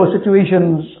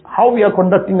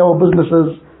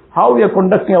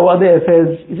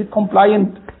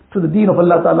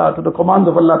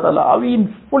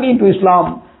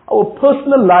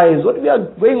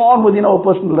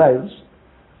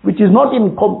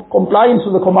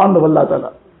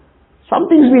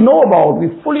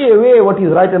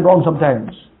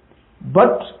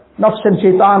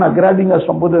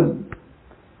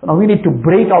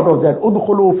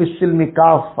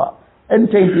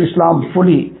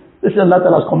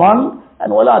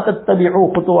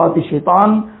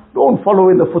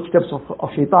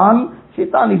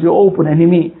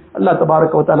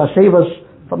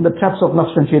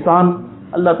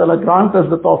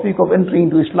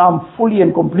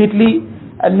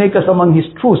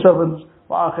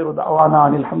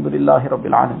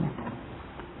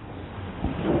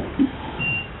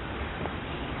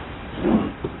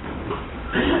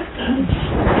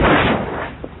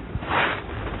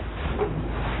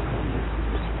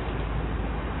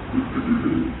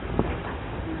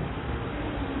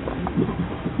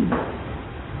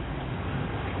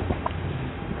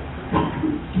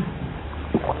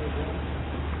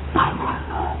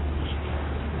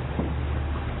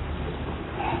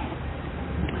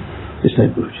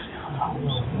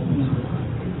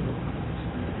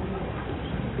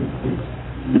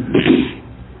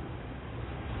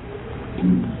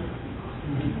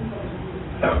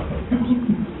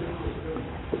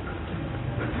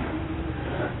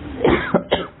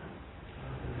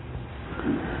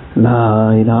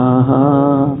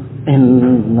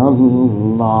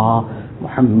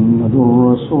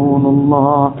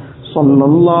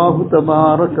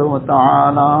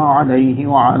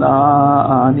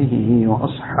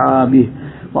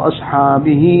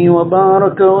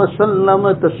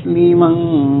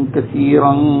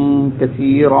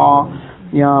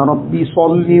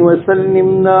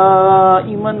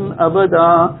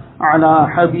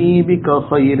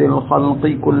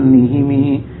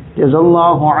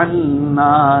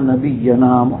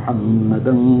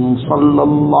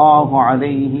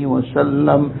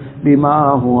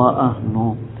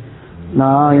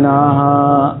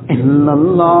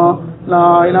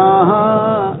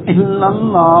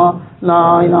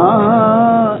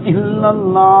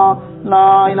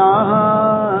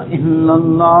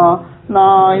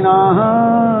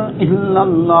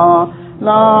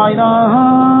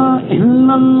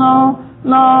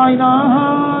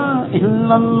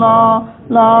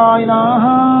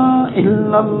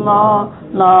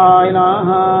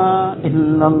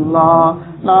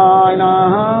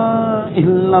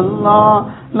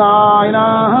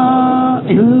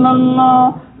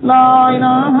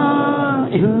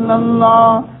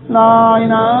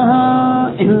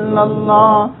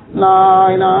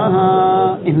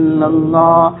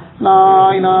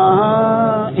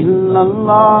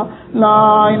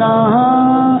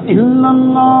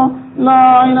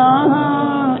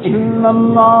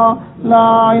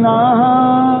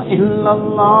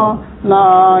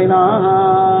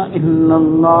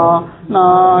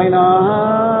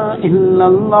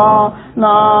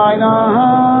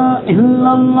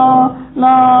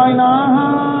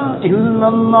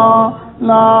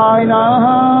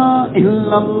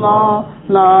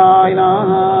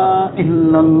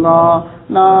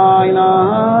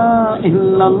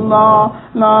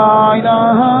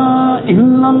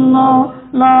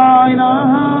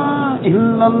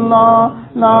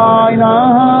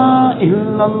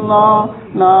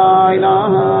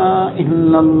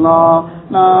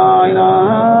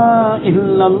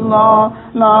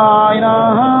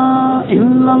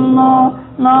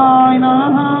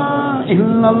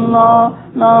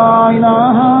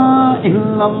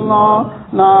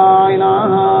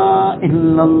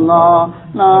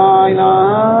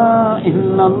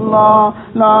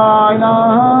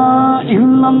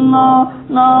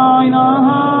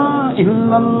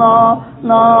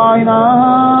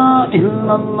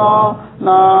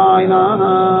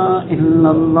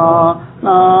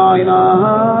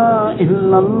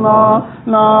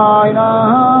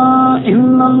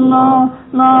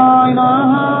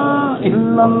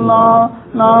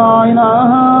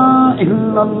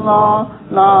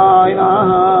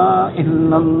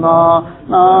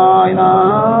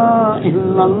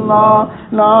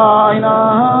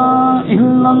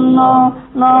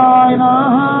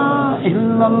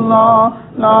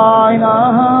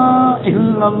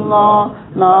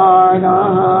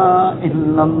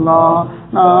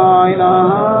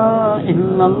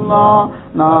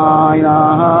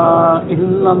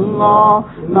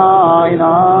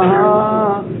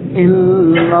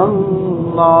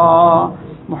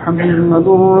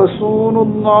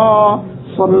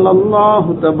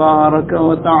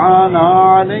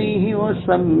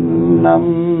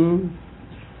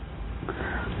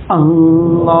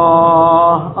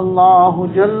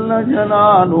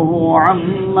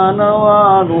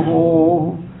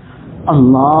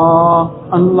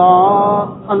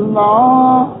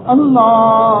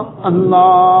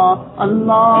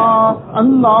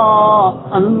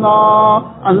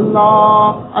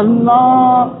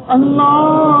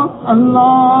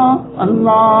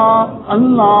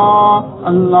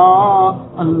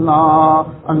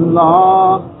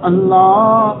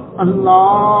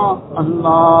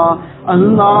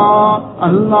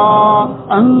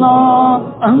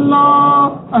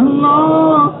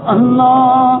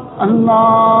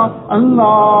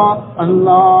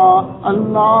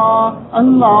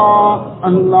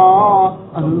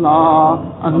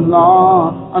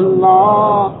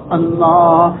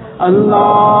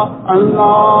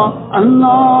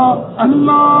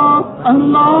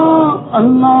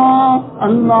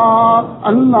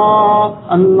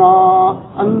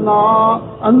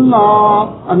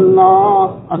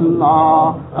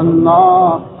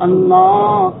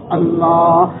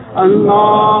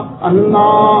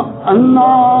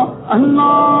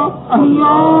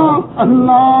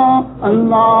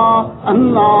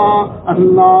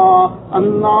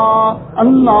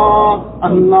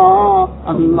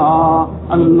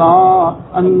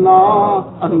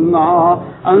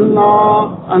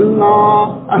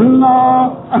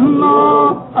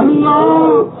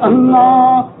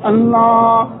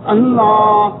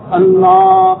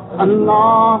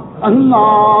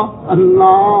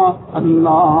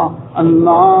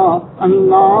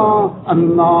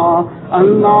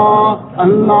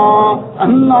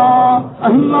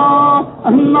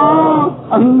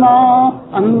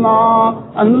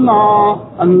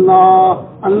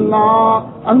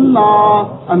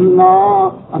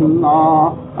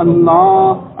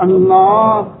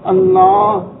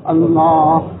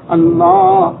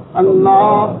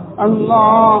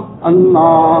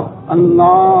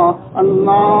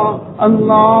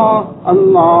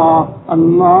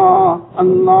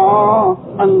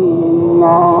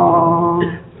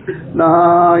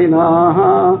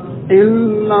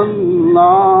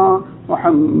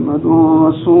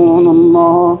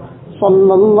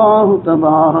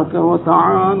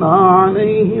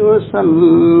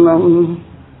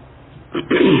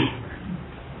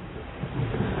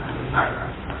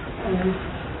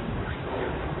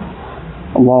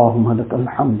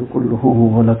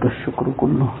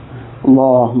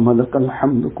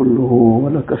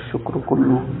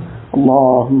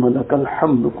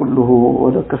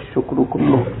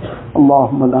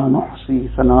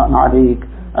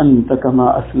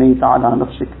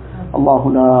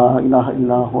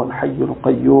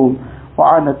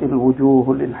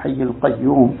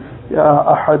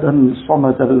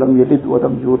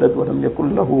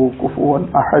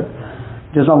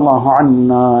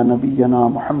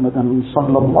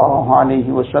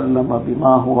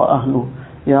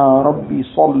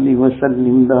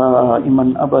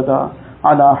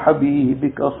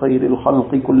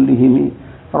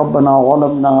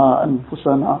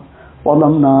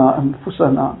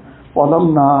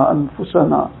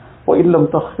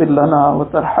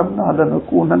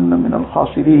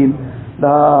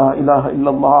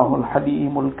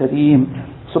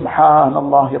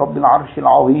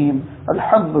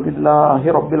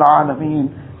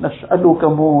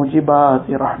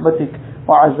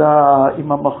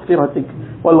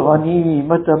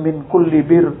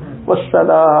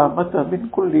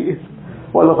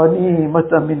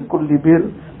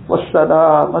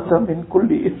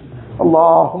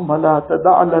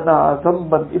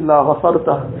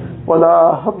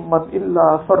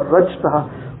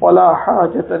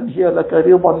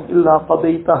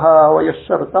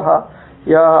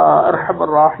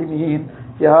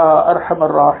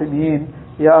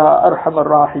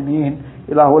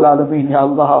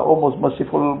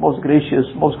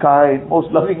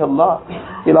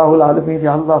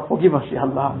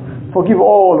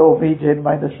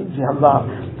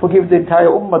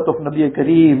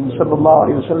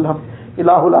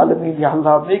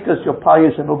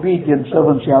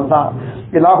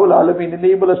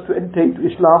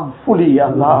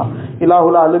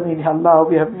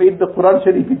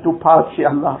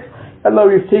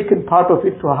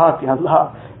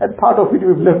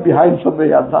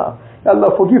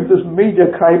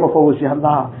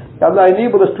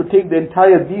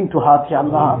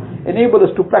 Enable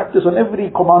us to practice on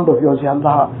every command of yours, Ya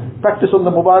Allah. Practice on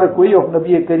the Mubarak way of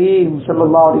Nabi Kareem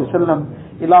sallallahu alayhi wa sallam.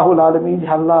 Ilahul Alameen,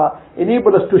 Ya Allah.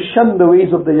 Enable us to shun the ways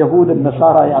of the Yahud and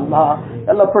Nasara, Ya Allah.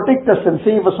 Ya Allah, protect us and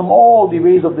save us from all the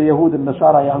ways of the Yahud and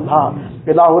Nasara, Ya Allah.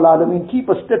 Ilahul Alameen, keep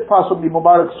us steadfast on the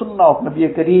Mubarak Sunnah of Nabi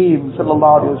Kareem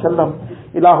sallallahu alayhi wa sallam.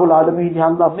 Ilahul Alameen, Ya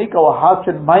Allah, make our hearts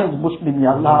and minds Muslim,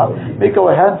 Ya Allah. Make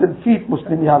our hands and feet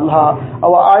Muslim, Ya Allah.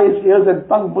 Our eyes, ears and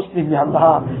tongue Muslim, Ya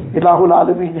Allah. Ilahul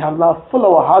Alameen, Ya Allah, fill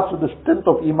our hearts with the strength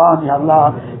of Iman, Ya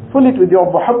Allah. Fill it with your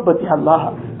muhabbat, Ya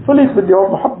Allah. Fill it with your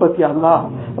muhabbat, Ya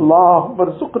Allah. Allahumma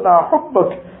arzuqna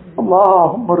hubbak.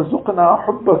 Allahumma arzuqna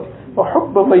hubbak.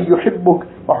 وحب من يحبك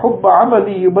وحب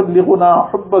عملي يبلغنا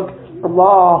حبك.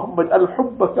 اللهم اجعل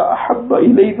حبك أحب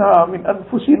إلينا من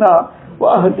أنفسنا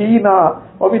وأهلينا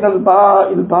ومن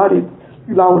الماء البارد.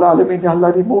 Ilahul Alameen, Ya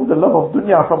Allah, remove the love of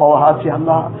dunya from our hearts, Ya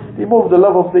Allah. Remove the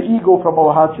love of the ego from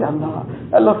our hearts, Ya Allah.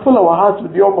 Allah, fill our hearts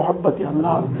with your muhabbat, Ya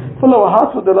Allah. Fill our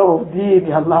hearts with the love of deen,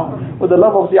 Ya Allah. With the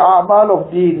love of the a'mal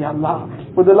of deen, Ya Allah.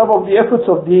 With the love of the efforts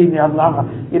of deen, Ya Allah.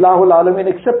 Ilahul Alameen,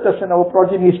 accept us and our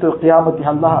progenies till Qiyamah, Ya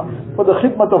Allah. For the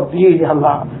khidmat of deen, Ya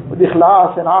Allah. With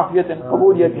ikhlas and afiyat and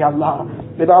qabuliyat, Ya Allah.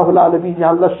 Ilahul Alameen, Ya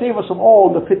Allah, save us from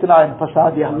all the fitna and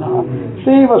fasad, Ya Allah.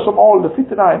 Save us from all the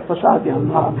fitna and fasad, Ya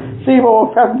Allah. Save our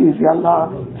families, Ya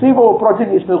Allah. Save our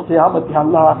progenies till Qiyamah, Ya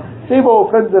Allah. Save our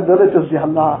friends and relatives, Ya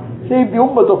Allah. Save the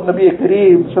ummah of Nabi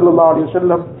Kareem sallallahu alayhi wa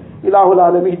sallam. Ilahul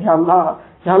Alameen, Ya Allah.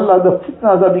 Ya Allah, the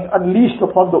fitnas are being unleashed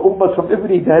upon the ummah from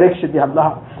every direction, Ya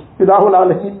Allah. Ilahul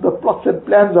Alameen, the plots and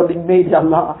plans are being made, Ya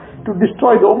Allah, to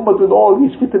destroy the ummah with all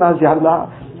these fitnas, Ya Allah.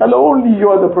 Ya Allah, only you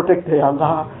are the protector, Ya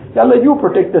Allah. Ya Allah, you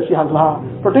protect us, Ya Allah.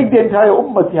 Protect the entire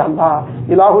ummah, Ya Allah.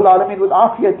 Ilahul Alameen, with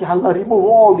afiyat, Ya Allah, remove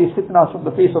all these fitnas from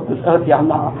the face of this earth, Ya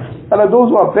Allah. Ya Allah, those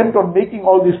who are bent on making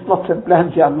all these plots and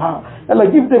plans, Ya Allah. Ya Allah,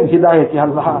 give them hidayat, Ya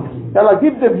Allah. Ya Allah,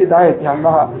 give them hidayat, Ya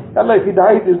Allah. Ya Allah, if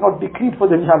hidayat is not decreed for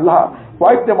them, Ya Allah,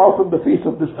 wipe them out from the face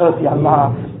of this earth, Ya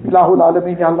Allah. Ilahul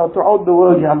Alameen, Ya Allah, throughout the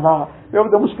world, Ya Allah. Wherever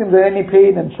the Muslims are any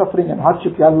pain and suffering and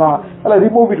hardship, Ya Allah. Ya Allah,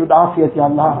 remove it with afiyat, Ya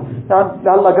Allah.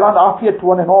 Ya Allah, grant afiyat to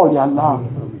one and all, Ya Allah.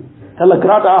 Allah,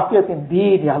 grant afiyat in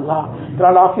deen, Ya Allah.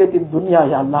 Grant afiyat in dunya,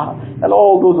 Ya Allah. Allah,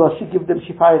 all those who are sick, give them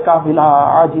shifa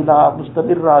kamila, ajila,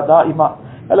 mustamirra, daima.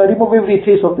 Allah, remove every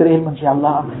trace of their ailments, Ya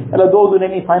Allah. Allah, those in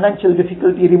any financial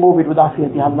difficulty, remove it with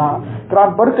afiyat, Ya Allah.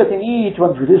 Grant barakat in each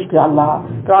one's rizq, Ya Allah.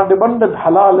 Grant abundant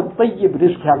halal and tayyib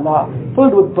rizq, Ya Allah.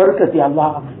 Filled with barakat, Ya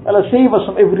Allah. Allah, save us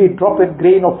from every drop and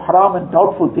grain of haram and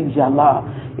doubtful things, Ya Allah.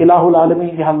 Ilahul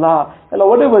Alameen, Ya Allah. Allah,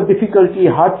 whatever difficulty,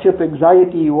 hardship,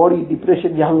 anxiety, worry,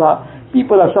 depression, Ya Allah,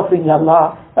 people are suffering, Ya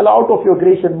Allah. Allah, out of your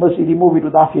grace and mercy, remove it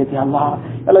with afiyat, Ya Allah.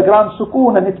 Allah, grant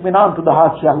sukoon and itminan to the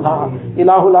hearts, Ya Allah.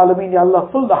 Ilahul Alameen, Ya Allah,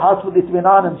 fill the hearts with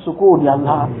itminan and sukoon, Ya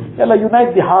Allah. Ya Allah,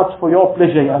 unite the hearts for your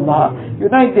pleasure, Ya Allah.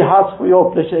 Unite the hearts for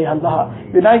your pleasure, Ya Allah.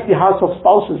 Unite the hearts of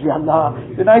spouses, Ya Allah.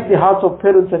 Unite the hearts of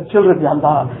parents and children, Ya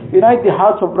Allah. Unite the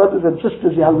hearts of brothers and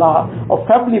sisters, Ya Allah. Of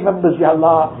family members, Ya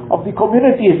Allah. Of the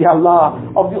communities, Ya Allah.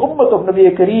 Of the ummah of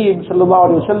Nabi Kareem sallallahu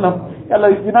alayhi wa sallam. Ya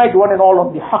Allah, unite one and all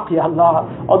on the haqq, Ya Allah,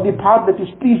 on the path that is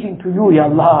pleasing to you, Ya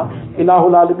Allah.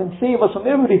 Ilahul Alameen, save us from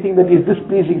everything that is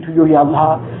displeasing to you, Ya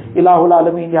Allah. Ilahul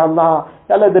Alameen, Ya Allah.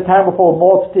 Ya Allah, at the time of our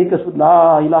mouth, take us with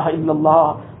La ilaha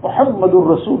illallah,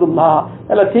 Muhammadur Rasulullah.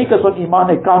 Ya Allah, take us on Iman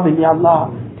Kamil, Ya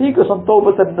Allah. Take us on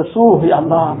Tawbat and Nasuh, Ya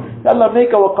Allah. Ya Allah,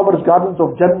 make our qabrs gardens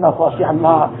of Jannah for us, Ya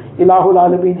Allah. Ilahul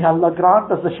Alameen, Ya Allah,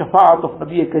 grant us the shafa'at of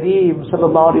Nabi Kareem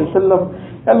sallallahu alayhi wa sallam.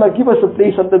 Ya Allah, give us a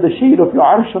place under the shade of your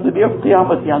arsh on the day of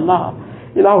Qiyamah, Ya Allah.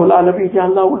 Ilahul Alameen, Ya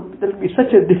Allah, there will be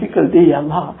such a difficult day, Ya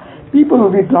Allah. People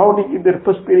will be drowning in their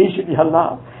perspiration, Ya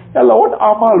Allah. Ya Allah, what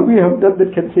amal we have done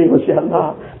that can save us, Ya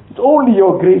Allah. It's only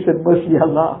your grace and mercy, Ya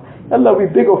Allah. Ya Allah, we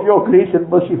beg of your grace and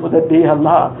mercy for that day, Ya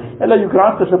Allah. Ya Allah, you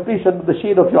grant us a place under the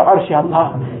shade of your arsh, Ya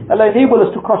Allah. Ya Allah, enable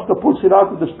us to cross the Pul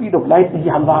Sirat with the speed of lightning,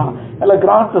 Ya Allah. Ya Allah,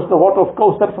 grant us the water of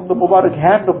Kawthar from the Mubarak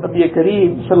hand of Nabi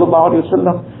Kareem sallallahu alayhi wa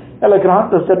sallam. Ya Allah,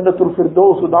 grant us Jannatul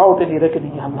Firdaus without any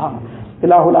reckoning, Ya Allah.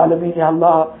 Ilahul Alameen, Ya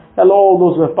Allah. Ya Allah, all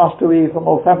those who have passed away from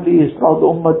our families throughout the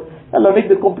ummah, Ya Allah, make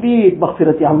the complete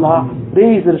maghfirat, Ya Allah.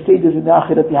 Raise their stages in the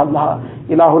akhirat, Ya Allah.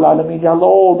 Ilahul Alameen, Ya Allah,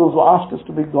 all those who asked us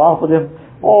to make dua for them,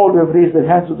 all who have raised their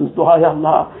hands with this dua, Ya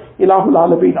Allah. Ilahul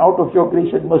Alameen, out of your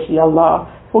grace and mercy, Ya Allah.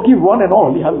 Forgive one and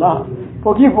all, Ya Allah.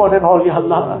 Forgive one and all, Ya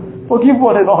Allah. Forgive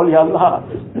one and all, Ya Allah.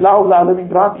 Ilahul Alameen,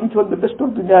 grant each one the best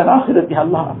of dunya and akhirat, Ya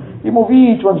Allah. Remove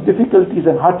each one's difficulties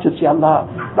and hardships, Ya Allah.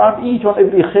 Grant each one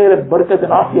every khair and barakat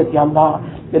and afiyat, Ya Allah.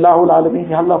 Ilahul Alameen,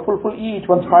 Ya Allah, fulfill each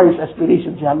one's pious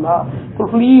aspirations, Ya Allah.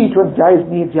 Fulfill each one's jaiz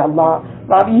needs, Ya Allah.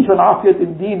 Grant each one afiyat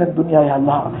in deen and dunya, Ya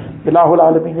Allah. Ilahul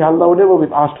Alameen, Ya Allah, whatever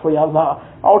we've asked for, Ya Allah,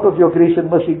 out of your grace and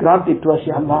mercy, grant it to us,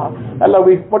 Ya Allah. Allah,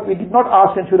 what we did not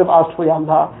ask and should have asked for, Ya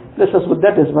Allah, bless us with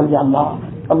that as well, Ya Allah.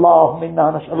 اللهم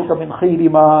إنا نسألك من خير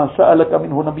ما سألك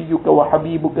منه نبيك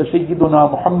وحبيبك سيدنا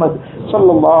محمد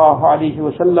صلى الله عليه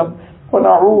وسلم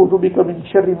ونعوذ بك من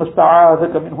شر ما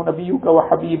استعاذك منه نبيك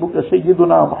وحبيبك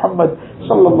سيدنا محمد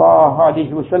صلى الله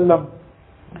عليه وسلم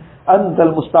أنت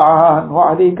المستعان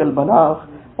وعليك البلاغ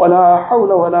ولا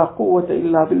حول ولا قوة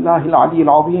إلا بالله العلي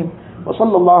العظيم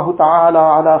وصلى الله تعالى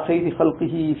على خير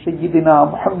خلقه سيدنا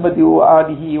محمد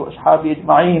وآله وأصحابه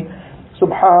أجمعين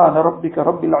سبحان ربك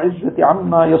رب العزة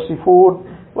عما يصفون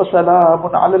وسلام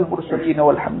على المرسلين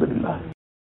والحمد لله.